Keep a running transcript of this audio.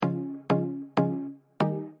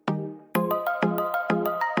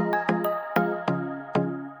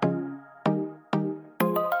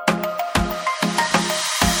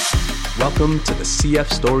Welcome to the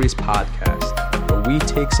CF Stories podcast, where we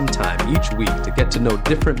take some time each week to get to know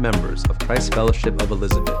different members of Christ Fellowship of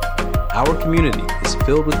Elizabeth. Our community is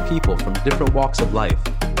filled with people from different walks of life,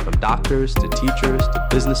 from doctors to teachers to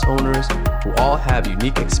business owners, who all have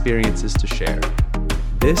unique experiences to share.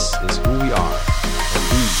 This is who we are, and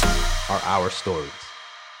these are our stories.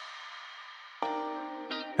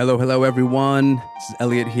 Hello, everyone. This is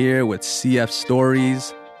Elliot here with CF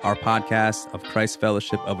Stories, our podcast of Christ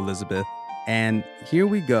Fellowship of Elizabeth. And here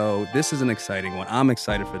we go. This is an exciting one. I'm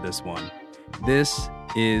excited for this one. This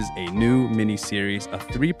is a new mini-series, a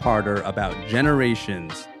three-parter about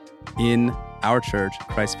generations in our church,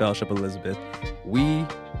 Christ Fellowship of Elizabeth. We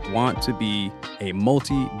want to be a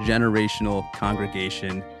multi-generational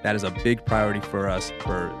congregation. That is a big priority for us,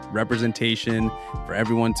 for representation, for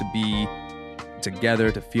everyone to be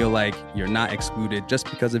together, to feel like you're not excluded just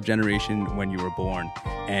because of generation when you were born.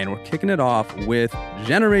 And we're kicking it off with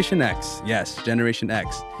Generation X. Yes, Generation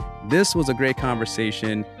X. This was a great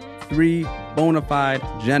conversation. Three bona fide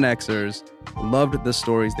Gen Xers. Loved the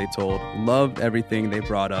stories they told, loved everything they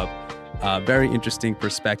brought up. Very interesting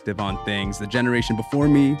perspective on things. The generation before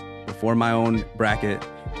me, before my own bracket.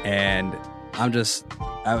 And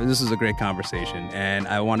this is a great conversation. And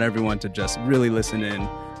I want everyone to just really listen in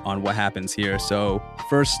on what happens here. So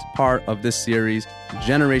first part of this series,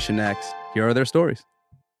 Generation X, here are their stories.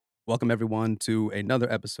 Welcome everyone to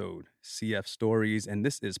another episode, CF Stories, and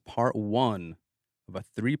this is part one of a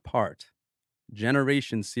three-part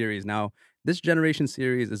generation series. Now, this generation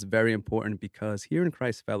series is very important because here in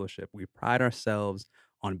Christ Fellowship, we pride ourselves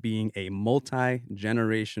on being a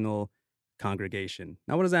multi-generational congregation.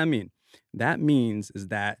 Now, what does that mean? That means is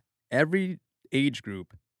that every age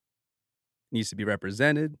group needs to be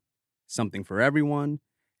represented, something for everyone,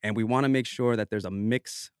 and we want to make sure that there's a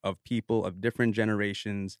mix of people of different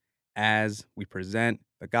generations as we present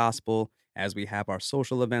the gospel, as we have our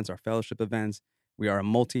social events, our fellowship events. We are a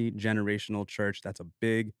multi-generational church. That's a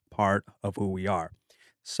big part of who we are.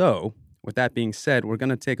 So, with that being said, we're going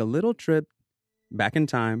to take a little trip back in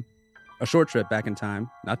time, a short trip back in time,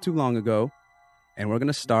 not too long ago, and we're going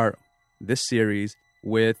to start this series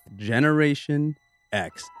with Generation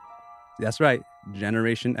X. That's right,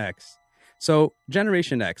 Generation X. So,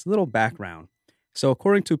 Generation X, little background. So,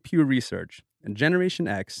 according to Pew Research, Generation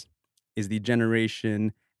X is the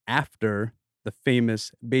generation after the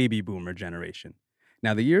famous baby boomer generation.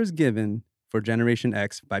 Now, the years given for Generation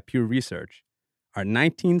X by Pew Research are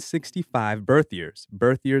 1965 birth years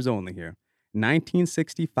only here,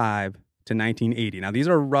 1965 to 1980. Now, these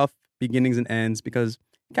are rough beginnings and ends because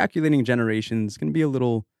calculating generations can be a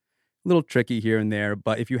little tricky here and there,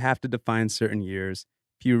 but if you have to define certain years,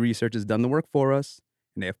 Pew Research has done the work for us,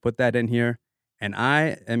 and they have put that in here, and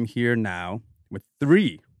I am here now with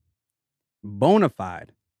three bona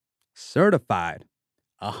fide, certified,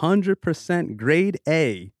 100% grade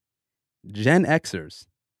A Gen Xers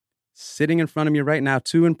sitting in front of me right now,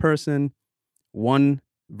 two in person, one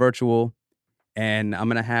virtual, and I'm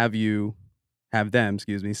going to have them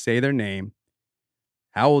say their name,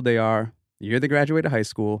 how old they are, the year they graduated high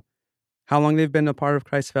school, how long they've been a part of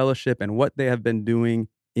Christ Fellowship, and what they have been doing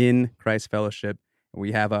in Christ Fellowship.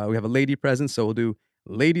 We have a lady present, so we'll do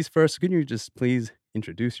ladies first. Can you just please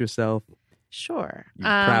introduce yourself? Sure. You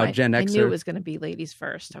proud Gen Xer. I knew it was going to be ladies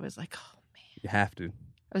first. I was like, oh, man. You have to.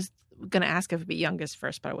 I was going to ask if it would be youngest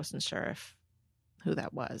first, but I wasn't sure who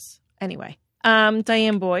that was. Anyway,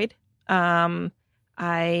 Diane Boyd. I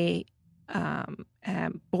am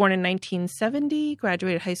born in 1970,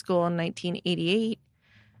 graduated high school in 1988.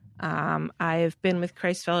 I've been with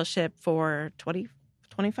Christ Fellowship for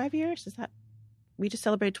 25 years. Is that, we just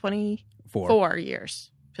celebrated 24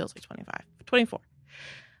 years. Feels like 24.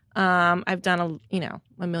 I've done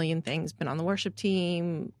a million things, been on the worship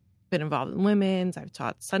team, been involved in women's. I've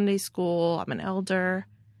taught Sunday school. I'm an elder,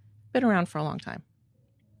 been around for a long time.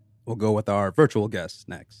 We'll go with our virtual guests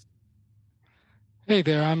next. Hey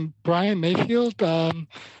there, I'm Brian Mayfield.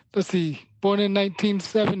 Let's see, born in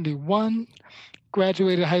 1971.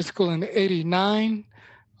 Graduated high school in 89.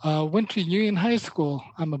 Went to Union High School.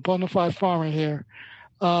 I'm a bona fide farmer here.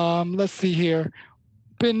 Let's see here.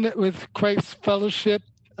 Been with Christ Fellowship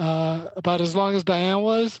about as long as Diane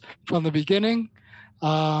was from the beginning.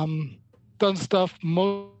 Done stuff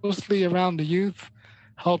mostly around the youth.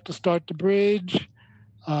 Helped to start the bridge.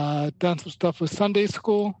 Done some stuff with Sunday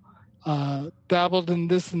school. Dabbled in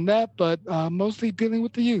this and that, but mostly dealing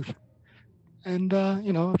with the youth. And,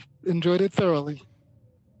 enjoyed it thoroughly.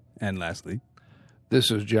 And lastly,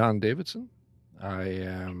 this is John Davidson. I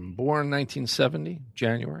am born 1970,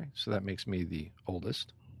 January, so that makes me the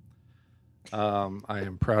oldest. I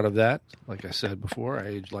am proud of that. Like I said before, I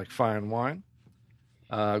aged like fine wine.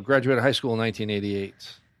 Graduated high school in 1988.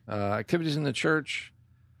 Activities in the church,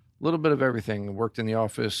 a little bit of everything. Worked in the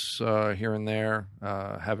office here and there.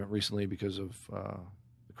 Haven't recently because of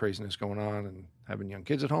the craziness going on and having young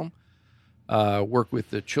kids at home. Worked with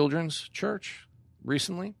the children's church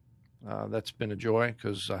recently. That's been a joy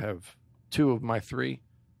because I have 2 of my 3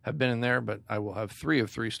 have been in there, but I will have 3 of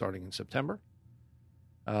 3 starting in September.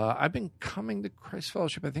 I've been coming to Christ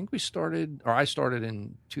Fellowship. I think I started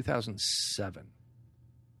in 2007.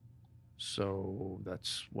 So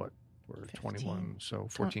that's what, we're 21. So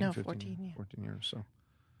 14, 15, 14, yeah. 14 years. So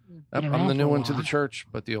Been I'm the around new for a one to the while. church,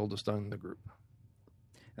 but the oldest on the group.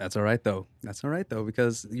 That's all right though.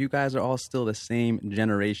 Because you guys are all still the same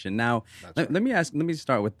generation. Now, let me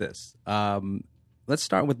start with this. Let's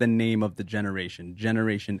start with the name of the generation,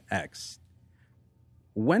 Generation X.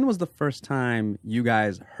 When was the first time you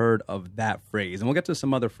guys heard of that phrase? And we'll get to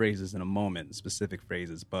some other phrases in a moment, specific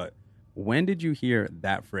phrases, but when did you hear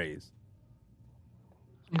that phrase?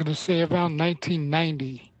 I'm going to say around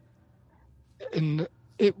 1990. And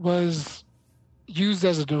it was used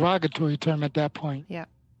as a derogatory term at that point. Yeah.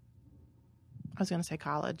 I was going to say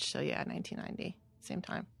college. So, yeah, 1990, same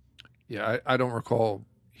time. Yeah, I don't recall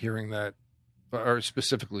hearing that, or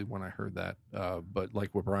specifically when I heard that. But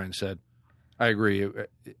like what Brian said, I agree.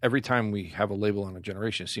 Every time we have a label on a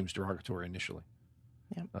generation, it seems derogatory initially.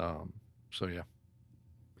 Yep. So, yeah.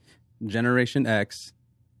 Generation X,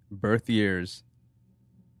 birth years,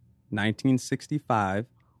 1965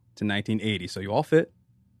 to 1980. So you all fit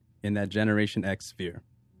in that Generation X sphere.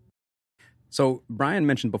 So Brian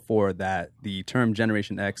mentioned before that the term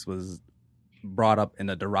Generation X was brought up in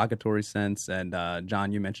a derogatory sense, and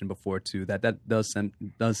John, you mentioned before too that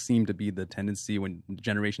does seem to be the tendency when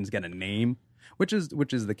generations get a name, which is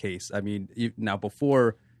the case. I mean, now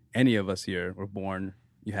before any of us here were born,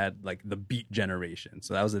 you had like the Beat generation.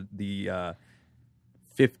 So that was the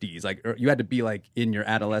 50s. Like you had to be like in your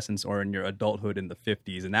adolescence or in your adulthood in the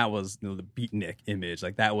 50s, and that was the beatnik image.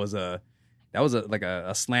 Like that was a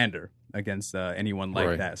slander against anyone like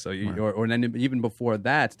Right. that. So or then even before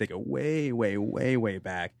that, to take it way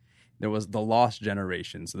back, there was the Lost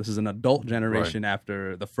generation. So this is an adult generation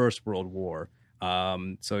after the First World War.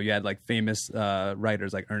 So you had like famous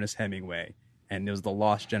writers like Ernest Hemingway, and there was the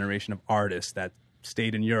Lost generation of artists that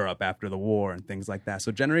stayed in Europe after the war and things like that.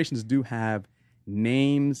 So generations do have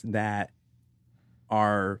names that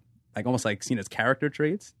are like almost like seen as character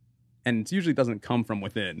traits, and it usually doesn't come from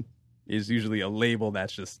within. It's usually a label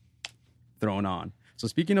that's just thrown on. So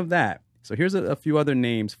speaking of that, so here's a few other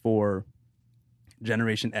names for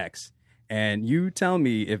Generation X, and you tell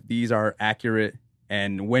me if these are accurate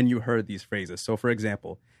and when you heard these phrases. So for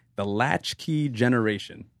example, the latchkey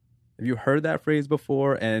generation. Have you heard that phrase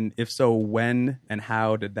before? And if so, when and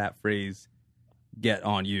how did that phrase get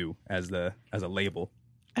on you as a label?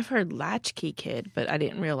 I've heard latchkey kid, but I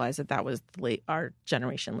didn't realize that was our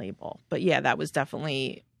generation label. But yeah, that was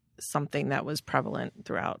definitely something that was prevalent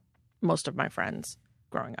throughout most of my friends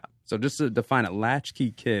growing up. So just to define a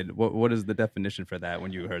latchkey kid, what is the definition for that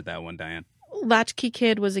when you heard that one, Diane? Latchkey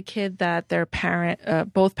kid was a kid that their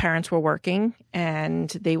both parents were working, and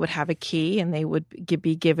they would have a key, and they would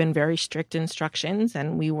be given very strict instructions,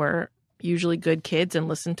 and we were usually good kids and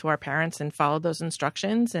listened to our parents and followed those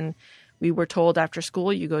instructions. And we were told after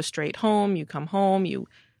school, you go straight home, you come home, you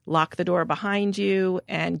lock the door behind you,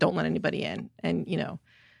 and don't let anybody in. And,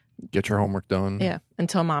 Get your homework done. yeah,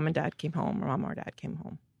 until mom or dad came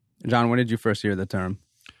home. John, when did you first hear the term?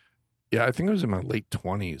 Yeah, I think it was in my late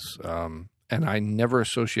 20s. And I never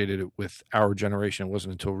associated it with our generation. It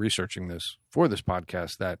wasn't until researching this for this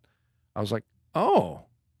podcast that I was like, oh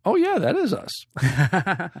yeah, that is us.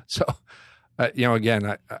 So,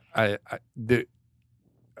 again,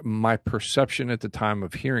 my perception at the time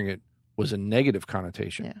of hearing it was a negative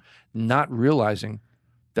connotation, not realizing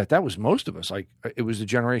that was most of us. Like it was a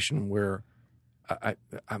generation where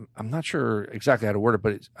I'm not sure exactly how to word it,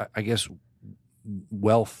 but I guess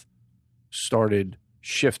wealth started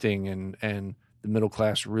shifting and the middle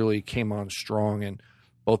class really came on strong, and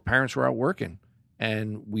both parents were out working,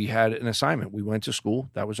 and we had an assignment. We went to school.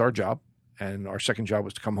 That was our job. And our second job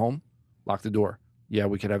was to come home, lock the door. Yeah,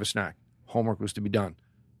 we could have a snack. Homework was to be done.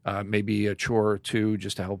 Maybe a chore or two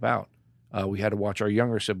just to help out. We had to watch our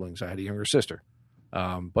younger siblings. I had a younger sister.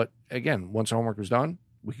 But again, once homework was done,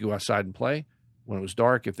 we could go outside and play. When it was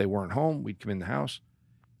dark, if they weren't home, we'd come in the house.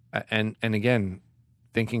 And again,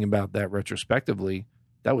 thinking about that retrospectively,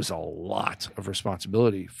 that was a lot of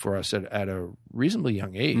responsibility for us at a reasonably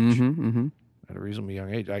young age. Mm-hmm, mm-hmm. At a a reasonably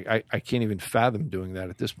young age. I can't even fathom doing that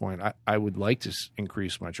at this point. I would like to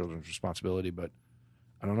increase my children's responsibility, but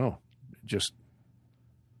I don't know. Just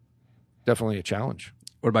definitely a challenge.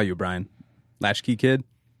 What about you, Brian? Latchkey kid?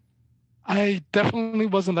 I definitely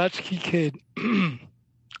was a latchkey kid.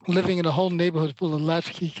 Living in a whole neighborhood full of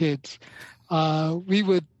latchkey kids. We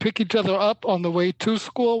would pick each other up on the way to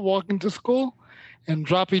school, walking to school, and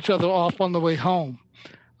drop each other off on the way home.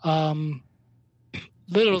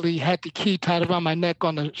 Literally had the key tied around my neck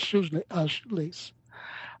on a shoelace.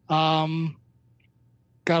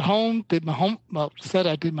 Got home, said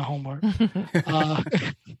I did my homework.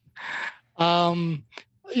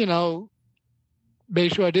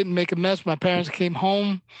 Made sure I didn't make a mess. My parents came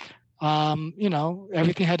home.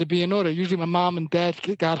 Everything had to be in order. Usually my mom and dad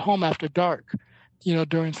got home after dark,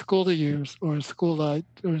 during school years or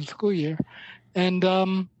during school year. And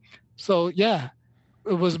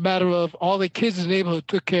it was a matter of all the kids in the neighborhood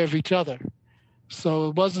took care of each other. So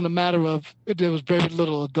it wasn't a matter of, there was very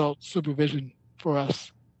little adult supervision for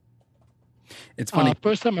us. It's funny.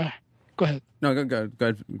 Go ahead. No, go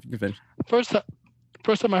ahead. You can finish. First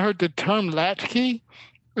time I heard the term latchkey,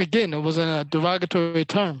 again, it was a derogatory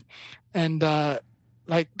term. And there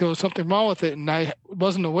was something wrong with it. And I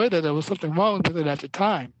wasn't aware that there was something wrong with it at the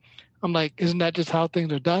time. I'm like, isn't that just how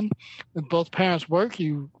things are done? When both parents work,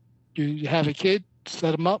 you have a kid,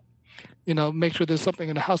 set them up, make sure there's something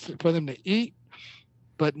in the house for them to eat.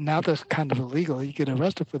 But now that's kind of illegal. You get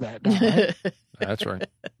arrested for that now, right? That's right.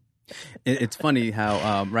 It's funny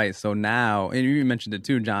how, right. So now, and you mentioned it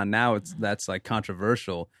too, John, now that's like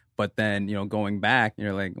controversial. But then, going back,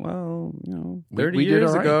 you're like, well, 30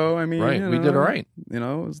 years ago, I mean, right. We did all right. It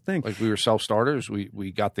was a thing. Like we were self-starters.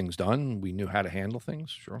 We got things done. We knew how to handle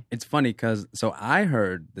things. Sure. It's funny because, so I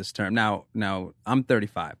heard this term. Now I'm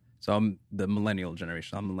 35, so I'm the millennial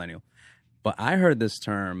generation. I'm millennial. But I heard this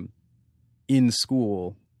term in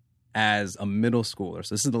school as a middle schooler.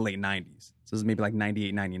 So this is the late 90s. So this is maybe like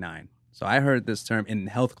 98, 99. So I heard this term in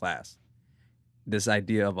health class, this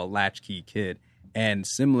idea of a latchkey kid. And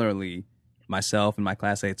similarly, myself and my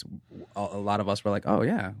classmates, a lot of us were like, oh,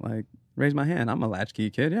 yeah, like, raise my hand. I'm a latchkey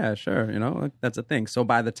kid. Yeah, sure. Like, that's a thing. So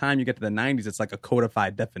by the time you get to the 90s, it's like a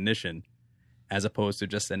codified definition as opposed to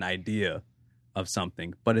just an idea of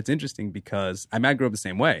something. But it's interesting because I grew up the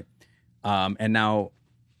same way. And now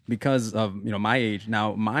because of, my age,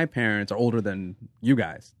 now my parents are older than you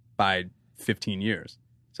guys by 15 years.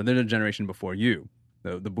 So they're the generation before you,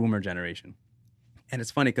 the boomer generation. And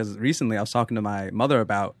it's funny because recently I was talking to my mother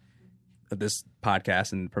about this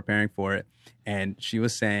podcast and preparing for it. And she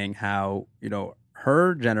was saying how,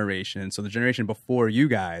 her generation, so the generation before you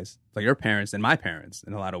guys, like your parents and my parents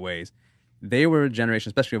in a lot of ways, they were a generation,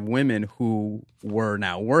 especially of women who were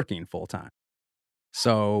now working full time.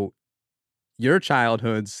 So your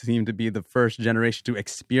childhoods seem to be the first generation to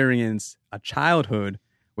experience a childhood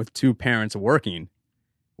with two parents working,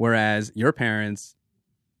 whereas your parents,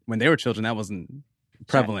 when they were children, that wasn't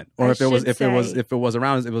prevalent. Or if it was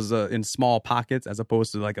around, it was in small pockets as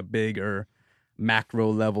opposed to like a big or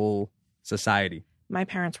macro level society. My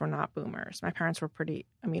parents were not boomers. My parents were pretty,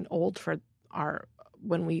 old for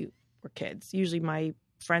when we were kids. Usually my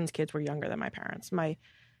friends' kids were younger than my parents. My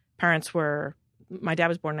dad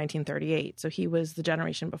was born in 1938, so he was the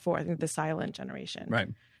generation before, I think the silent generation. Right.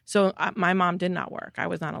 So my mom did not work. I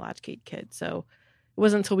was not a latchkey kid. So it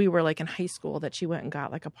wasn't until we were like in high school that she went and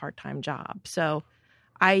got like a part-time job. So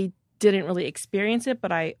I didn't really experience it,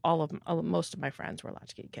 but most of my friends were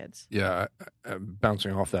latchkey kids. Yeah,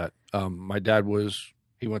 bouncing off that, my dad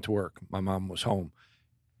he went to work. My mom was home.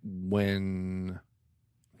 I'm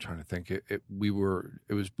trying to think, it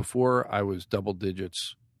was before I was double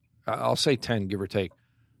digits. I'll say 10, give or take.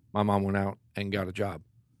 My mom went out and got a job.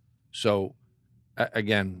 So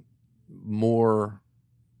again, more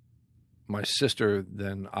my sister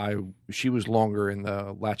than she was longer in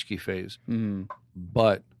the latchkey phase. Mm.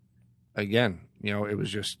 But again, it was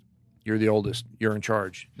just, you're the oldest, you're in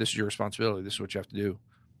charge. This is your responsibility. This is what you have to do.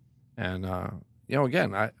 And,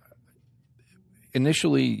 again,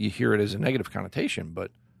 initially you hear it as a negative connotation,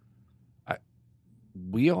 but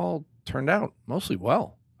we all turned out mostly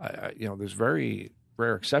well. There's very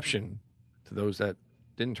rare exception to those that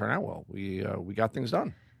didn't turn out well. We got things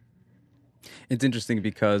done. It's interesting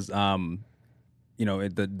because, the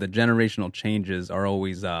generational changes are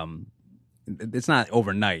always, it's not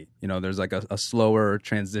overnight. There's like a slower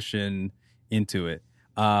transition into it,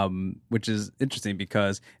 which is interesting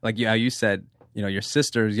because, like you said, your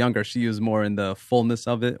sister's younger. She was more in the fullness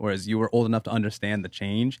of it, whereas you were old enough to understand the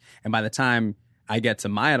change. And by the time I get to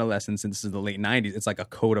my adolescence, and this is the late 90s, it's like a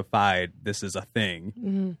codified, this is a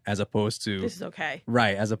thing, as opposed to... This is okay.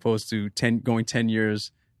 Right, as opposed to 10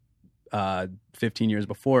 years, 15 years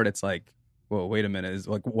before it, it's like, well, wait a minute, is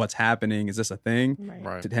like, what's happening? Is this a thing?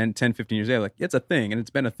 Right. 10, 15 years later, like, it's a thing, and it's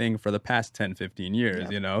been a thing for the past 10, 15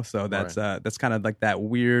 years, you know? So that's kind of like that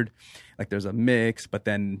weird, like there's a mix, but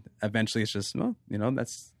then eventually it's just, well, you know,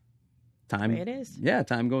 that's time. It is. Yeah,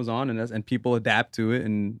 time goes on, and people adapt to it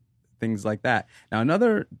and things like that. Now,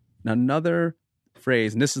 another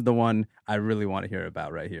phrase, and this is the one I really want to hear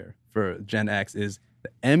about right here for Gen X, is the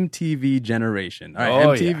MTV generation. All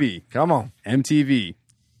right, MTV. Yeah. Come on. MTV.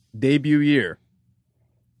 Debut year.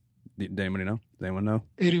 Did anybody know? Does anyone know?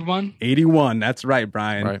 81. 81. That's right,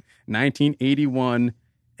 Brian. Right. 1981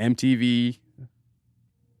 MTV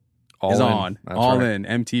All is in. on. That's All right. in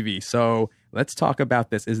MTV. So let's talk about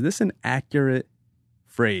this. Is this an accurate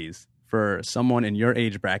phrase for someone in your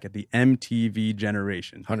age bracket, the MTV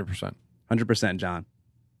generation? 100%. 100%, John.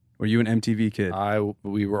 Were you an MTV kid?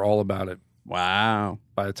 We were all about it. Wow.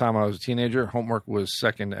 By the time I was a teenager, homework was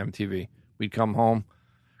second to MTV. We'd come home,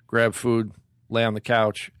 grab food, lay on the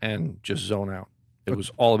couch, and just zone out. It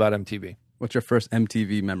was all about MTV. What's your first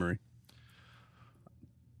MTV memory?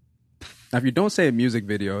 Now, if you don't say a music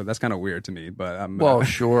video, that's kind of weird to me. But well,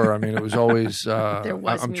 sure. I mean, it was always. There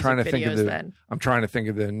was I'm music trying to think of videos the. then. I'm trying to think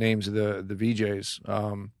of the names of the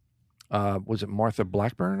VJs. Was it Martha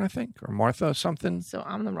Blackburn? I think, or Martha something. So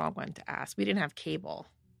I'm the wrong one to ask. We didn't have cable.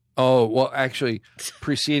 Oh, well, actually,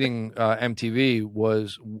 preceding MTV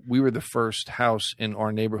was we were the first house in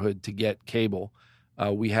our neighborhood to get cable.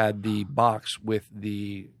 We had the box with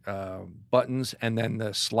the buttons and then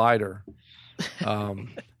the slider.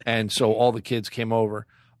 And so all the kids came over.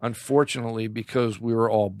 Unfortunately, because we were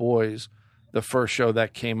all boys, the first show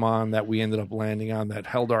that came on that we ended up landing on that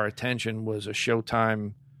held our attention was a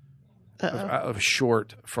Showtime of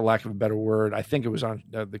short, for lack of a better word. I think it was on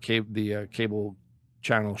the cable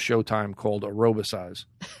channel Showtime called Aerobicize.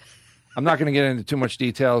 I'm not going to get into too much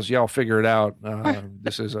details. Y'all figure it out.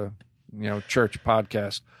 This is a church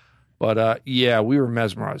podcast. But yeah, we were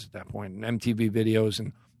mesmerized at that point. And MTV videos,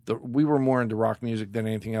 and we were more into rock music than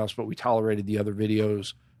anything else, but we tolerated the other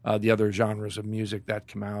videos, the other genres of music that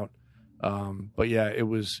come out. But yeah,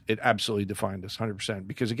 it absolutely defined us 100%,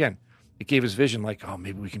 because again, it gave us vision like, oh,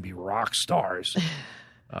 maybe we can be rock stars.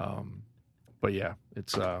 But yeah,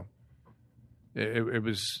 it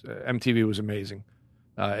was MTV was amazing.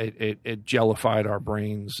 It jellified our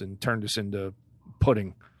brains and turned us into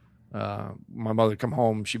pudding. My mother would come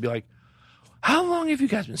home, she'd be like, how long have you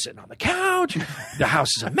guys been sitting on the couch? The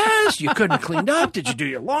house is a mess. You couldn't clean up. Did you do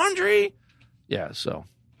your laundry? Yeah. So,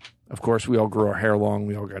 of course, we all grew our hair long.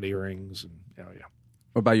 We all got earrings. And yeah.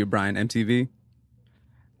 What about you, Brian? MTV?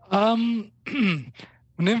 When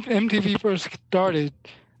MTV first started,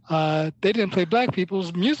 they didn't play black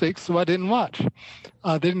people's music, so I didn't watch.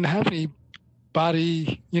 They didn't have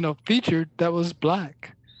anybody, featured that was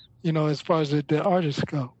black, as far as the artists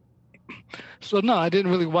go. So no, I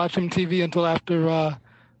didn't really watch MTV until after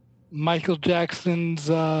Michael Jackson's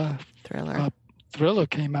Thriller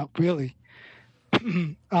came out. Really,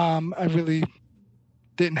 I really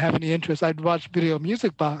didn't have any interest. I'd watch Video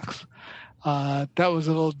Music Box. That was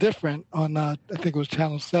a little different on I think it was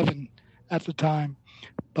Channel 7 at the time.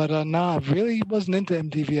 But no, I really wasn't into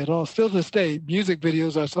MTV at all. Still to this day, music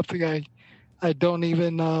videos are something I don't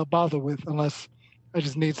even bother with unless I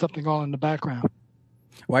just need something on in the background.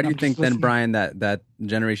 Why do you think then, Brian, that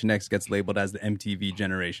Generation X gets labeled as the MTV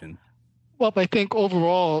generation? Well, I think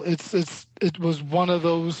overall it was one of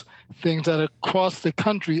those things that across the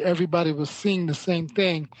country everybody was seeing the same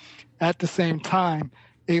thing at the same time,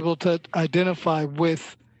 able to identify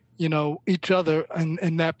with each other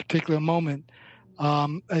in that particular moment.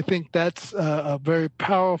 I think that's a very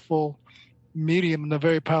powerful medium and a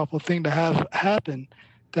very powerful thing to have happen,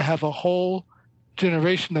 to have a whole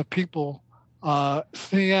generation of people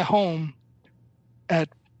sitting at home at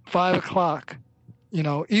 5 o'clock,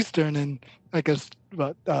 Eastern, and I guess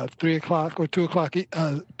about 3 o'clock or 2 o'clock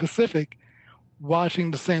Pacific,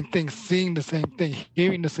 watching the same thing, seeing the same thing,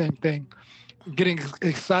 hearing the same thing, getting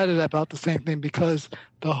excited about the same thing because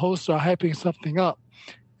the hosts are hyping something up.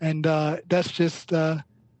 And that's just, and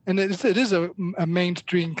it is a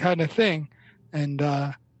mainstream kind of thing. And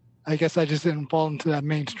I guess I just didn't fall into that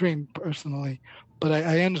mainstream personally, but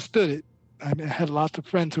I understood it. I had lots of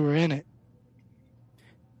friends who were in it.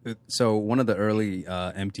 So one of the early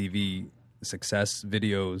MTV success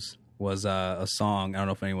videos was a song. I don't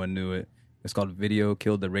know if anyone knew it. It's called "Video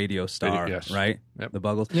Killed the Radio Star," yes. Right? Yep. The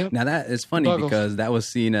Buggles. Yep. Now that is funny because that was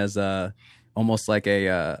seen as almost like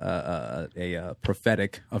a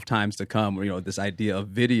prophetic of times to come, where, this idea of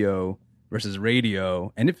video versus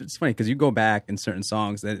radio. And if it's funny, because you go back in certain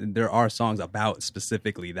songs, there are songs about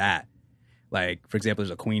specifically that. Like, for example,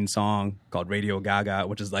 there's a Queen song called Radio Gaga,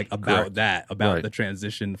 which is like about that, about the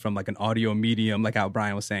transition from like an audio medium, like how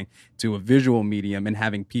Brian was saying, to a visual medium, and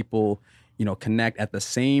having people, connect at the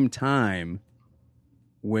same time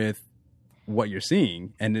with what you're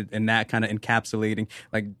seeing, and that kind of encapsulating,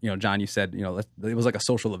 like, John, you said, it was like a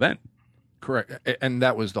social event. Correct. And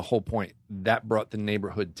that was the whole point. That brought the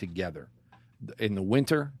neighborhood together. In the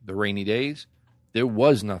winter, the rainy days, there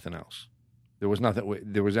was nothing else. There was nothing.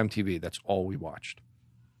 There was MTV. That's all we watched.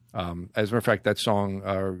 As a matter of fact, that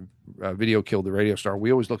song, Video Killed the Radio Star,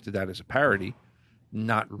 we always looked at that as a parody,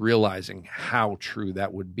 not realizing how true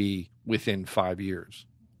that would be within 5 years.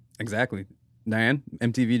 Exactly. Diane,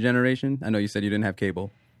 MTV generation? I know you said you didn't have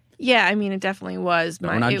cable. Yeah, I mean, it definitely was. No,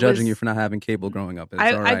 we're not judging you for not having cable growing up. It's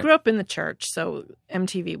all right. I grew up in the church, so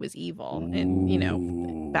MTV was evil,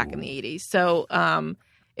 and back in the 80s. So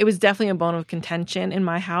it was definitely a bone of contention in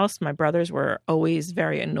my house. My brothers were always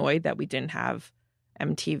very annoyed that we didn't have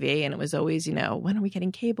MTV, and it was always, when are we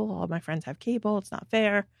getting cable? All my friends have cable. It's not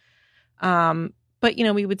fair. But,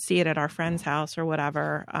 we would see it at our friend's house or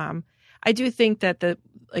whatever. I do think that the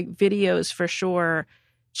videos for sure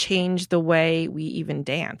changed the way we even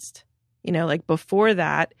danced. Before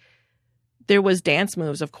that, there was dance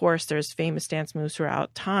moves. Of course, there's famous dance moves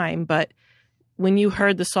throughout time. But when you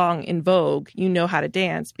heard the song in Vogue, you know how to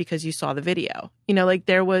dance because you saw the video.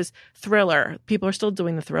 There was Thriller. People are still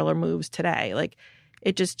doing the Thriller moves today.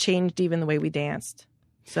 It just changed even the way we danced.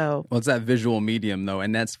 So, well, it's that visual medium, though,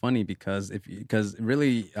 and that's funny because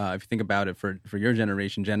really, if you think about it, for your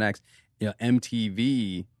generation, Gen X,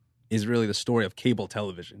 MTV is really the story of cable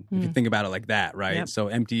television. If you think about it like that, right? Yep. So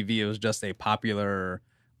MTV was just a popular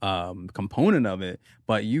component of it,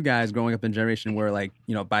 but you guys growing up in a generation where,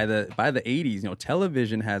 by the 80s,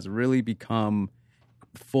 television has really become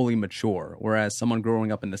fully mature, whereas someone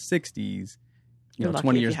growing up in the 60s.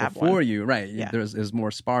 20 years before you, right? Yeah. There's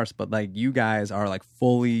more sparse, but you guys are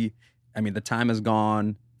fully. I mean, the time has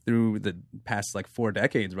gone through the past 4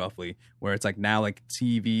 decades roughly, where it's now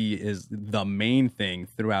TV is the main thing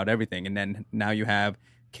throughout everything, and then now you have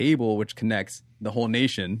cable, which connects the whole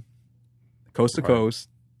nation, coast to coast,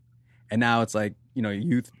 and now it's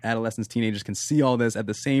youth, adolescents, teenagers can see all this at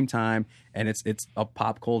the same time, and it's a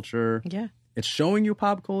pop culture. Yeah. It's showing you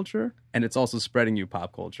pop culture, and it's also spreading you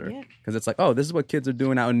pop culture. Yeah. Because it's oh, this is what kids are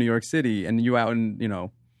doing out in New York City, and you out in,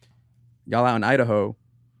 y'all out in Idaho,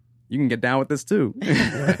 you can get down with this too.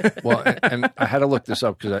 Well, and I had to look this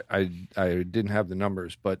up because I didn't have the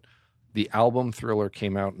numbers, but the album Thriller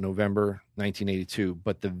came out in November 1982,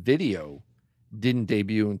 but the video didn't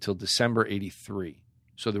debut until December 83.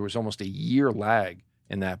 So there was almost a year lag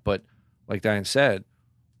in that. But like Diane said,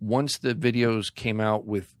 once the videos came out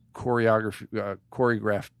with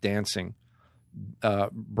choreographed dancing,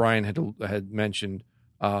 Brian had mentioned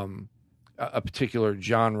a particular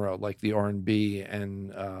genre like the R&B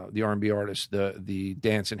and the R&B artists, the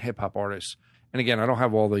dance and hip hop artists. And again, I don't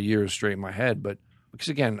have all the years straight in my head, but because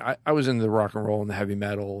again, I was into the rock and roll and the heavy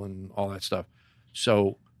metal and all that stuff.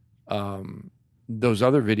 So those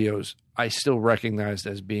other videos I still recognized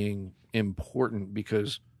as being important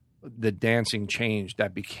because the dancing changed.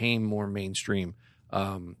 That became more mainstream.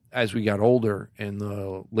 As we got older in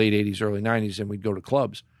the late 80s, early 90s, and we'd go to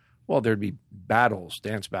clubs, well, there'd be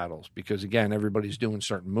dance battles, because, again, everybody's doing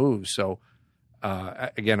certain moves. So,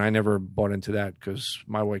 again, I never bought into that because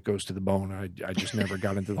my weight goes to the bone. I just never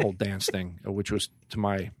got into the whole dance thing, which was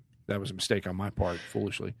that was a mistake on my part,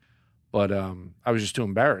 foolishly. But I was just too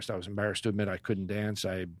embarrassed. I was embarrassed to admit I couldn't dance.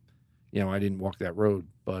 I didn't walk that road.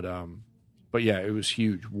 But yeah, it was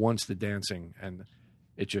huge once the dancing, and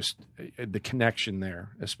it just the connection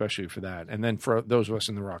there, especially for that. And then for those of us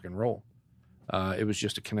in the rock and roll, it was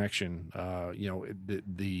just a connection.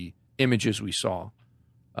 The images we saw,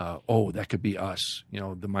 that could be us.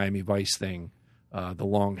 The Miami Vice thing, the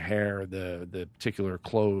long hair, the particular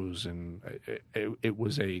clothes, and it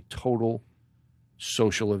was a total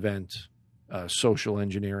social event, social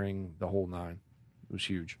engineering, the whole nine. It was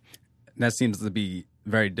huge. That seems to be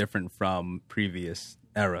very different from previous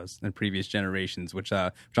eras and previous generations, which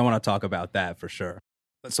I want to talk about that for sure.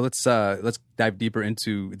 So let's dive deeper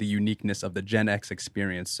into the uniqueness of the Gen X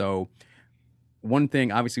experience. So one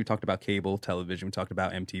thing, obviously, we talked about cable television, we talked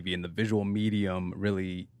about MTV, and the visual medium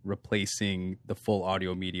really replacing the full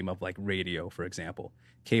audio medium of radio, for example.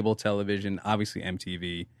 Cable television, obviously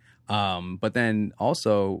MTV. But then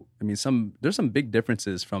also, I mean, there's some big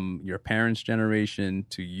differences from your parents' generation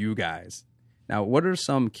to you guys. Now, what are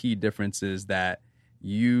some key differences that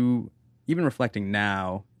you, even reflecting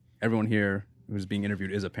now, everyone here who's being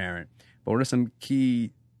interviewed is a parent, but what are some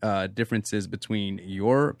key differences between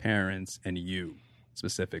your parents and you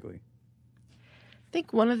specifically? I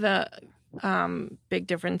think one of the big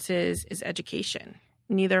differences is education.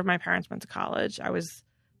 Neither of my parents went to college. I was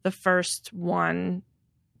the first one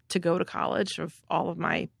to go to college of all of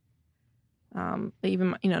my,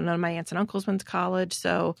 even, none of my aunts and uncles went to college.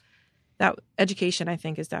 So that education, I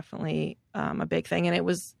think, is definitely a big thing. And it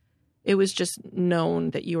was just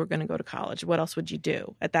known that you were going to go to college. What else would you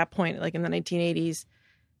do at that point? Like in the 1980s,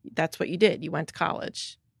 that's what you did. You went to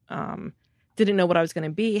college. Didn't know what I was going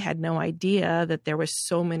to be, had no idea that there was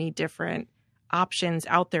so many different options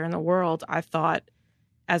out there in the world. I thought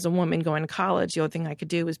as a woman going to college, the only thing I could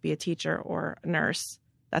do was be a teacher or a nurse.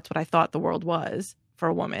 That's what I thought the world was for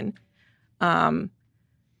a woman.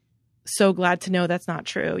 So glad to know that's not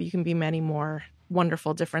true. You can be many more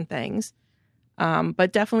wonderful different things.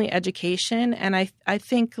 But definitely education. And I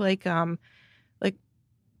think like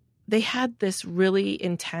they had this really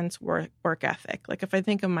intense work ethic. Like if I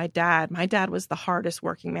think of my dad was the hardest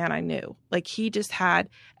working man I knew. Like he just had,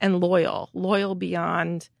 and loyal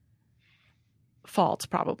beyond fault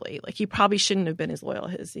probably. Like he probably shouldn't have been as loyal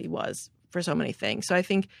as he was for so many things. So I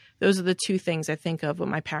think those are the two things I think of with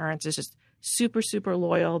my parents is just super, super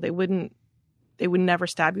loyal. They would never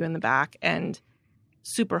stab you in the back and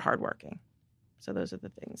super hardworking. So those are the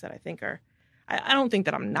things that I think are, I don't think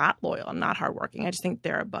that I'm not loyal. I'm not hardworking. I just think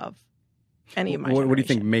they're above any of my What do you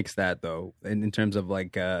think makes that, though, in terms of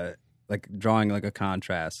like drawing like a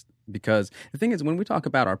contrast? Because the thing is, when we talk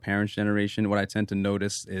about our parents' generation, what I tend to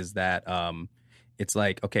notice is that it's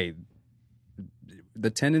like, okay, the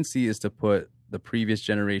tendency is to put the previous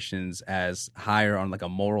generations as higher on like a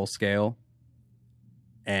moral scale.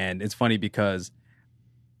 And it's funny because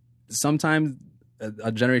sometimes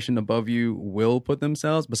a generation above you will put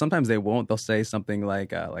themselves, but sometimes they won't. They'll say something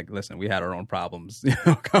like, listen, we had our own problems,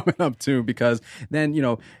 coming up too, because then,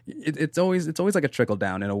 it's always like a trickle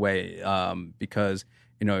down in a way, because,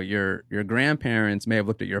 your grandparents may have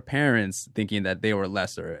looked at your parents thinking that they were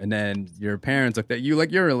lesser. And then your parents looked at you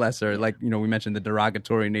like you're a lesser, like, we mentioned the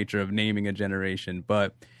derogatory nature of naming a generation,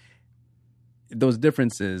 but those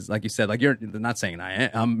differences, like you said, like you're not saying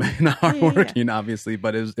I'm not hardworking, obviously,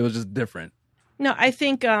 but it was just different. No, I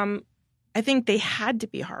think they had to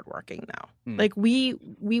be hardworking though. Like we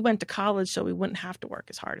went to college so we wouldn't have to work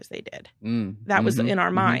as hard as they did. That was in our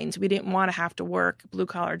minds. We didn't want to have to work blue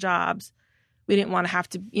collar jobs. We didn't want to have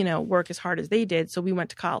to, work as hard as they did. So we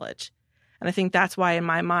went to college. And I think that's why in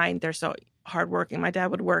my mind they're so hardworking. My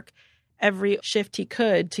dad would work every shift he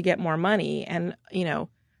could to get more money. And,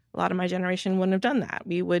 a lot of my generation wouldn't have done that.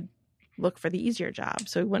 We would look for the easier job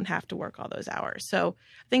so we wouldn't have to work all those hours. So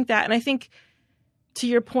I think that, and I think to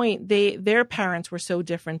your point, their parents were so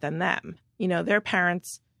different than them. Their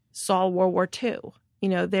parents saw World War II.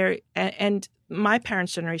 And my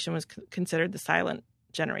parents' generation was considered the silent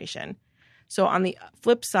generation. So on the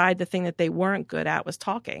flip side, the thing that they weren't good at was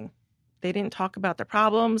talking. They didn't talk about their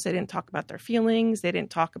problems. They didn't talk about their feelings. They didn't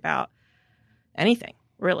talk about anything,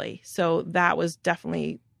 really. So that was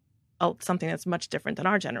definitely something that's much different than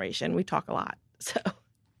our generation. We talk a lot. So,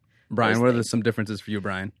 Brian, what are some differences for you,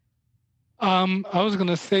 Brian? I was going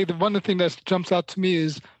to say the one thing that jumps out to me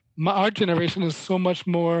is our generation is so much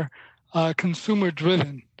more consumer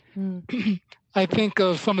driven. I think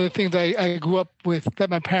of some of the things I grew up with that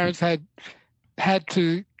my parents had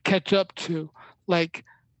to catch up to, like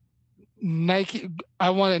Nike. I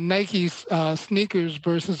wanted Nike sneakers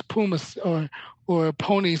versus Puma or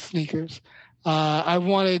Pony sneakers. I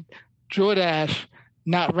wanted Jordache,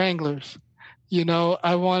 not Wranglers.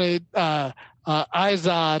 I wanted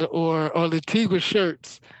Izod or Latigua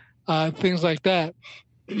shirts, things like that.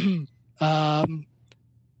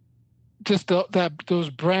 Just those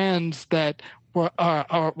brands that were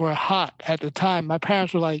hot at the time. My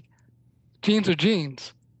parents were like, jeans are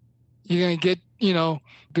jeans. You're gonna get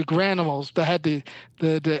the Granimals that had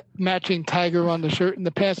the matching tiger on the shirt and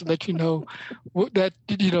the pants to let you know that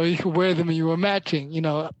you could wear them and you were matching.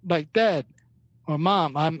 Like Dad or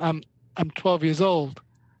Mom, I'm 12 years old.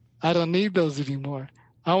 I don't need those anymore.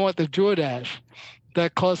 I want the Jordache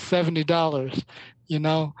that costs $70.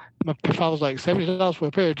 My father was like, $70 for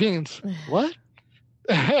a pair of jeans. What?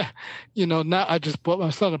 Now I just bought my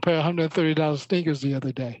son a pair of $130 sneakers the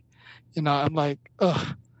other day. I'm like,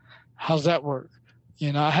 ugh, how's that work?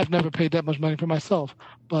 I have never paid that much money for myself.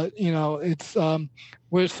 But, it's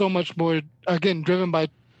we're so much more, again, driven by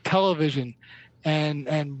television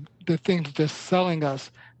and the things just selling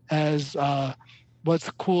us as what's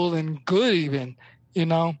cool and good even,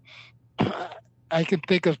 I can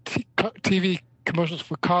think of TV commercials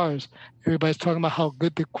for cars. Everybody's talking about how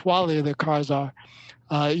good the quality of their cars are.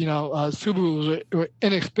 Subarus were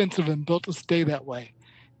inexpensive and built to stay that way.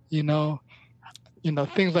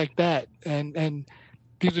 Things like that. And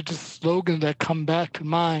these are just slogans that come back to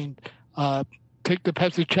mind. Take the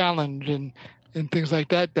Pepsi challenge and things like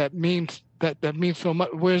that. That means so much.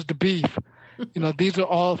 Where's the beef? These are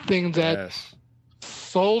all things that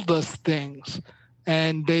sold us things.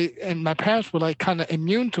 And my parents were like kind of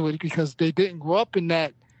immune to it because they didn't grow up in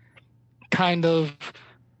that kind of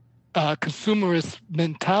consumerist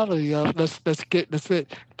mentality of let's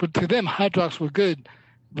it. But to them, Hard Rocks were good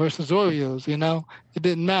versus Oreos. It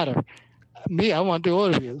didn't matter. Me, I want the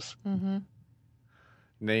Oreos. Mm-hmm.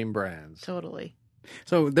 Name brands. Totally.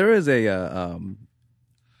 So there is an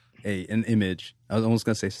image. I was almost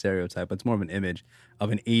going to say stereotype, but it's more of an image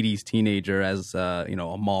of an 80s teenager as a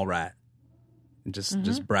mall rat. And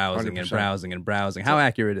just browsing 100%. And browsing and browsing. How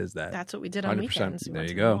accurate is that? That's what we did on 100%. Weekends. There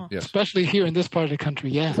you go. Yes. Especially here in this part of the country,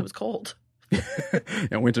 yeah. It was cold.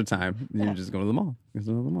 In wintertime, you just go to the mall.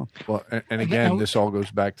 Well, and again, this all goes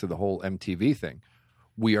back to the whole MTV thing.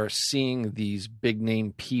 We are seeing these big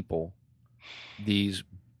name people, these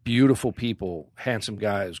beautiful people, handsome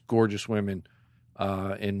guys, gorgeous women,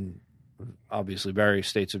 in obviously various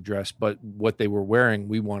states of dress, but what they were wearing,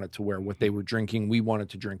 we wanted to wear. What they were drinking, we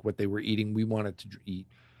wanted to drink. What they were eating, we wanted to eat.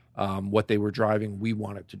 What they were driving, we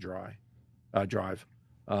wanted to drive.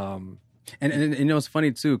 And it's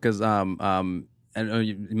funny too, because I know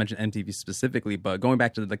you mentioned MTV specifically, but going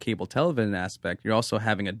back to the cable television aspect, you're also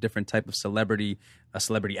having a different type of celebrity, a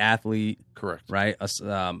celebrity athlete. Correct. Right?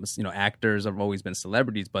 Actors have always been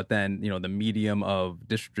celebrities, but then, the medium of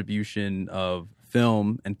distribution of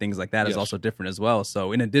film and things like that is also different as well.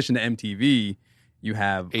 So in addition to MTV, you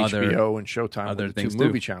have HBO and Showtime, other things,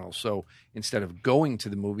 movie channels. So instead of going to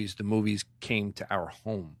the movies came to our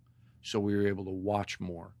home. So we were able to watch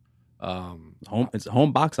more. It's a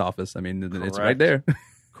home box office. I mean, it's right there.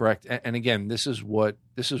 Correct. And again, this is where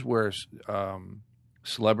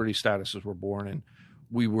celebrity statuses were born, and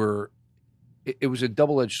it was a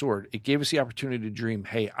double-edged sword. It gave us the opportunity to dream,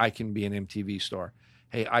 hey, I can be an MTV star.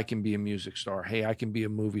 Hey, I can be a music star. Hey, I can be a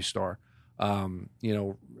movie star.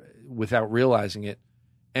 Without realizing it,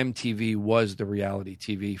 MTV was the reality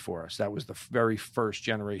TV for us. That was the very first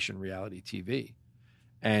generation reality TV.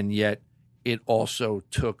 And yet it also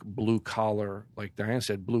took blue collar, like Diane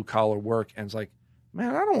said, blue collar work. And it's like,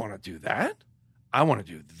 man, I don't want to do that. I want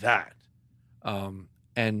to do that.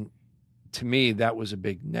 And to me, that was a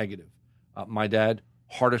big negative. My dad,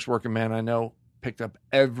 hardest working man I know, picked up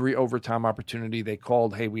every overtime opportunity. They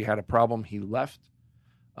called, hey, we had a problem. He left.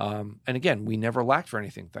 And again, we never lacked for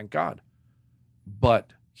anything, thank God.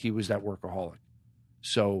 But he was that workaholic.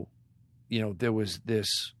 So, there was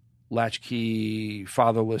this latchkey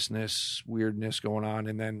fatherlessness, weirdness going on.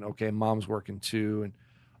 And then, okay, mom's working too. And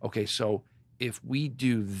okay, so if we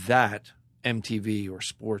do that, MTV or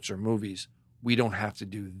sports or movies, we don't have to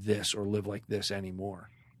do this or live like this anymore.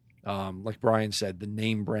 Like Brian said, the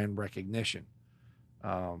name brand recognition.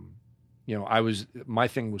 My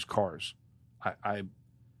thing was cars. I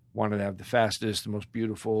wanted to have the fastest, the most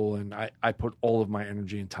beautiful, and I put all of my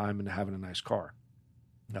energy and time into having a nice car.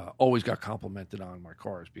 Always got complimented on my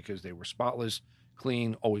cars because they were spotless,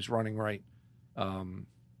 clean, always running right.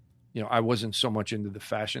 I wasn't so much into the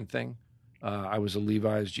fashion thing. I was a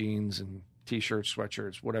Levi's jeans and T-shirts,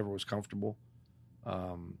 sweatshirts, whatever was comfortable.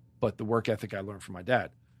 But the work ethic I learned from my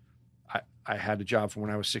dad. I had a job from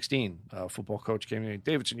when I was 16. A football coach came to me,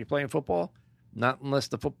 Davidson, you playing football? Not unless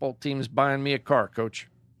the football team is buying me a car, coach.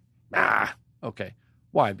 Okay.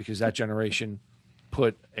 Why? Because that generation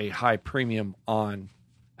put a high premium on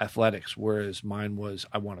athletics, whereas mine was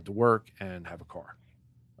I wanted to work and have a car.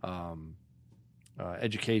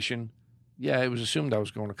 Education, it was assumed I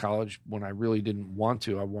was going to college when I really didn't want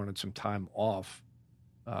to. I wanted some time off.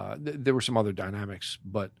 There were some other dynamics,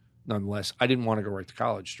 but nonetheless, I didn't want to go right to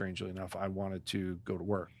college, strangely enough. I wanted to go to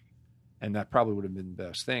work. And that probably would have been the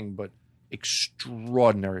best thing, but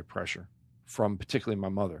extraordinary pressure from particularly my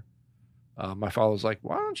mother. My father was like,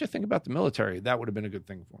 why don't you think about the military? That would have been a good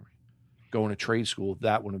thing for me. Going to trade school,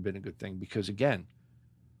 that would have been a good thing. Because, again,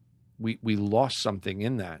 we lost something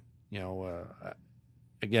in that.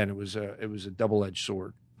 Again, it was a double-edged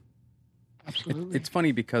sword. Absolutely. It's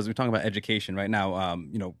funny because we're talking about education right now.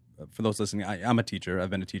 For those listening, I'm a teacher.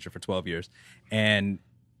 I've been a teacher for 12 years. And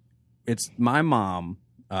it's my mom.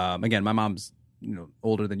 Again, my mom's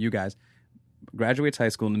older than you guys. Graduates high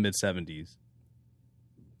school in the mid-70s.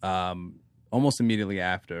 Almost immediately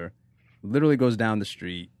after, literally goes down the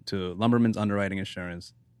street to Lumberman's Underwriting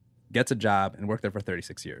Insurance, gets a job, and worked there for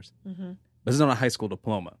 36 years. Mm-hmm. But this is not a high school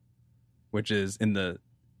diploma, which is in the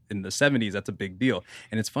 70s. That's a big deal.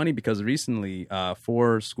 And it's funny because recently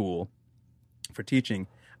for school, for teaching,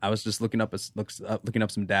 I was just looking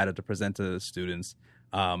up some data to present to students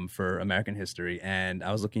for American history, and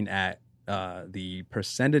I was looking at the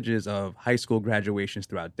percentages of high school graduations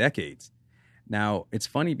throughout decades. Now, it's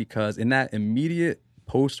funny because in that immediate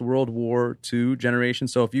post-World War II generation,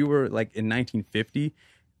 so if you were like in 1950,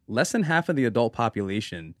 less than half of the adult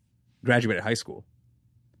population graduated high school.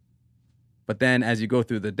 But then as you go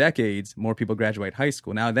through the decades, more people graduate high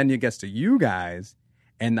school. Now, then it gets to you guys,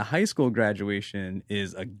 and the high school graduation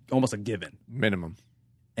is almost a given. Minimum.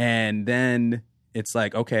 And then it's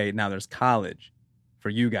like, okay, now there's college for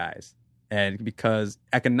you guys. And because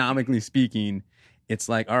economically speaking, it's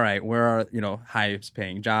like, all right, where are, highest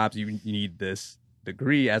paying jobs? You need this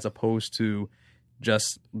degree, as opposed to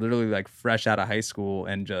just literally like fresh out of high school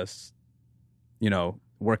and just,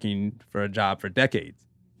 working for a job for decades.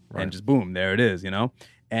 Right. And just boom, there it is,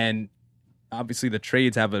 And obviously the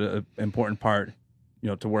trades have an important part,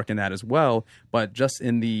 to work in that as well. But just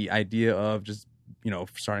in the idea of just,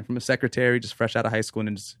 starting from a secretary, just fresh out of high school and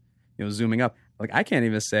then just, zooming up. Like, I can't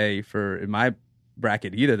even say in my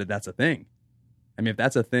bracket either that that's a thing. I mean, if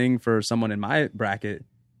that's a thing for someone in my bracket,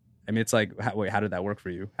 I mean, it's like, wait, how did that work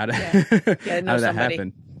for you? How did that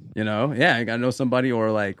happen? Yeah, I got to know somebody,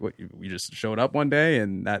 or like we just showed up one day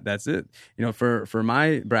and that's it. For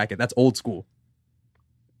my bracket, that's old school.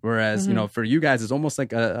 Whereas, for you guys, it's almost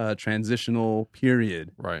like a transitional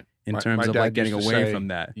period, right? In terms of like getting away from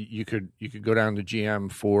that. You could go down to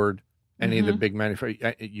GM, Ford, any of the big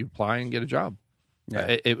manufacturers. You apply and get a job.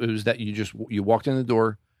 Yeah. It was that you walked in the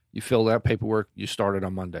door, you filled out paperwork, you started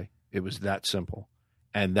on Monday. It was that simple,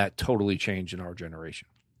 and that totally changed in our generation.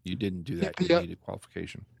 You didn't do that. You needed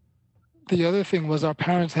qualification. The other thing was our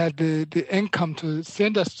parents had the income to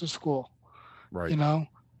send us to school. Right.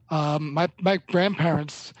 My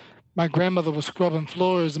grandparents, my grandmother was scrubbing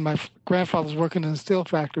floors and my grandfather was working in a steel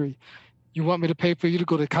factory. You want me to pay for you to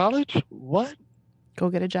go to college? What? Go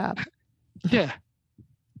get a job. Yeah.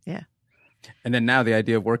 Yeah. And then now the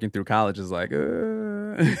idea of working through college is like,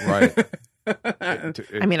 right.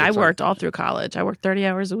 I mean, I worked all through college. I worked 30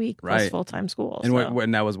 hours a week plus full-time school. And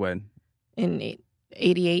when that was when? In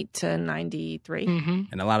 88 to 93. Mm-hmm.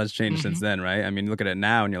 And a lot has changed since then, right? I mean, look at it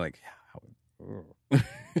now and you're like, how would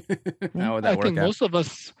that work out? I think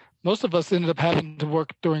most of us ended up having to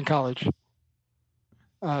work during college.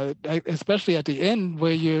 Especially at the end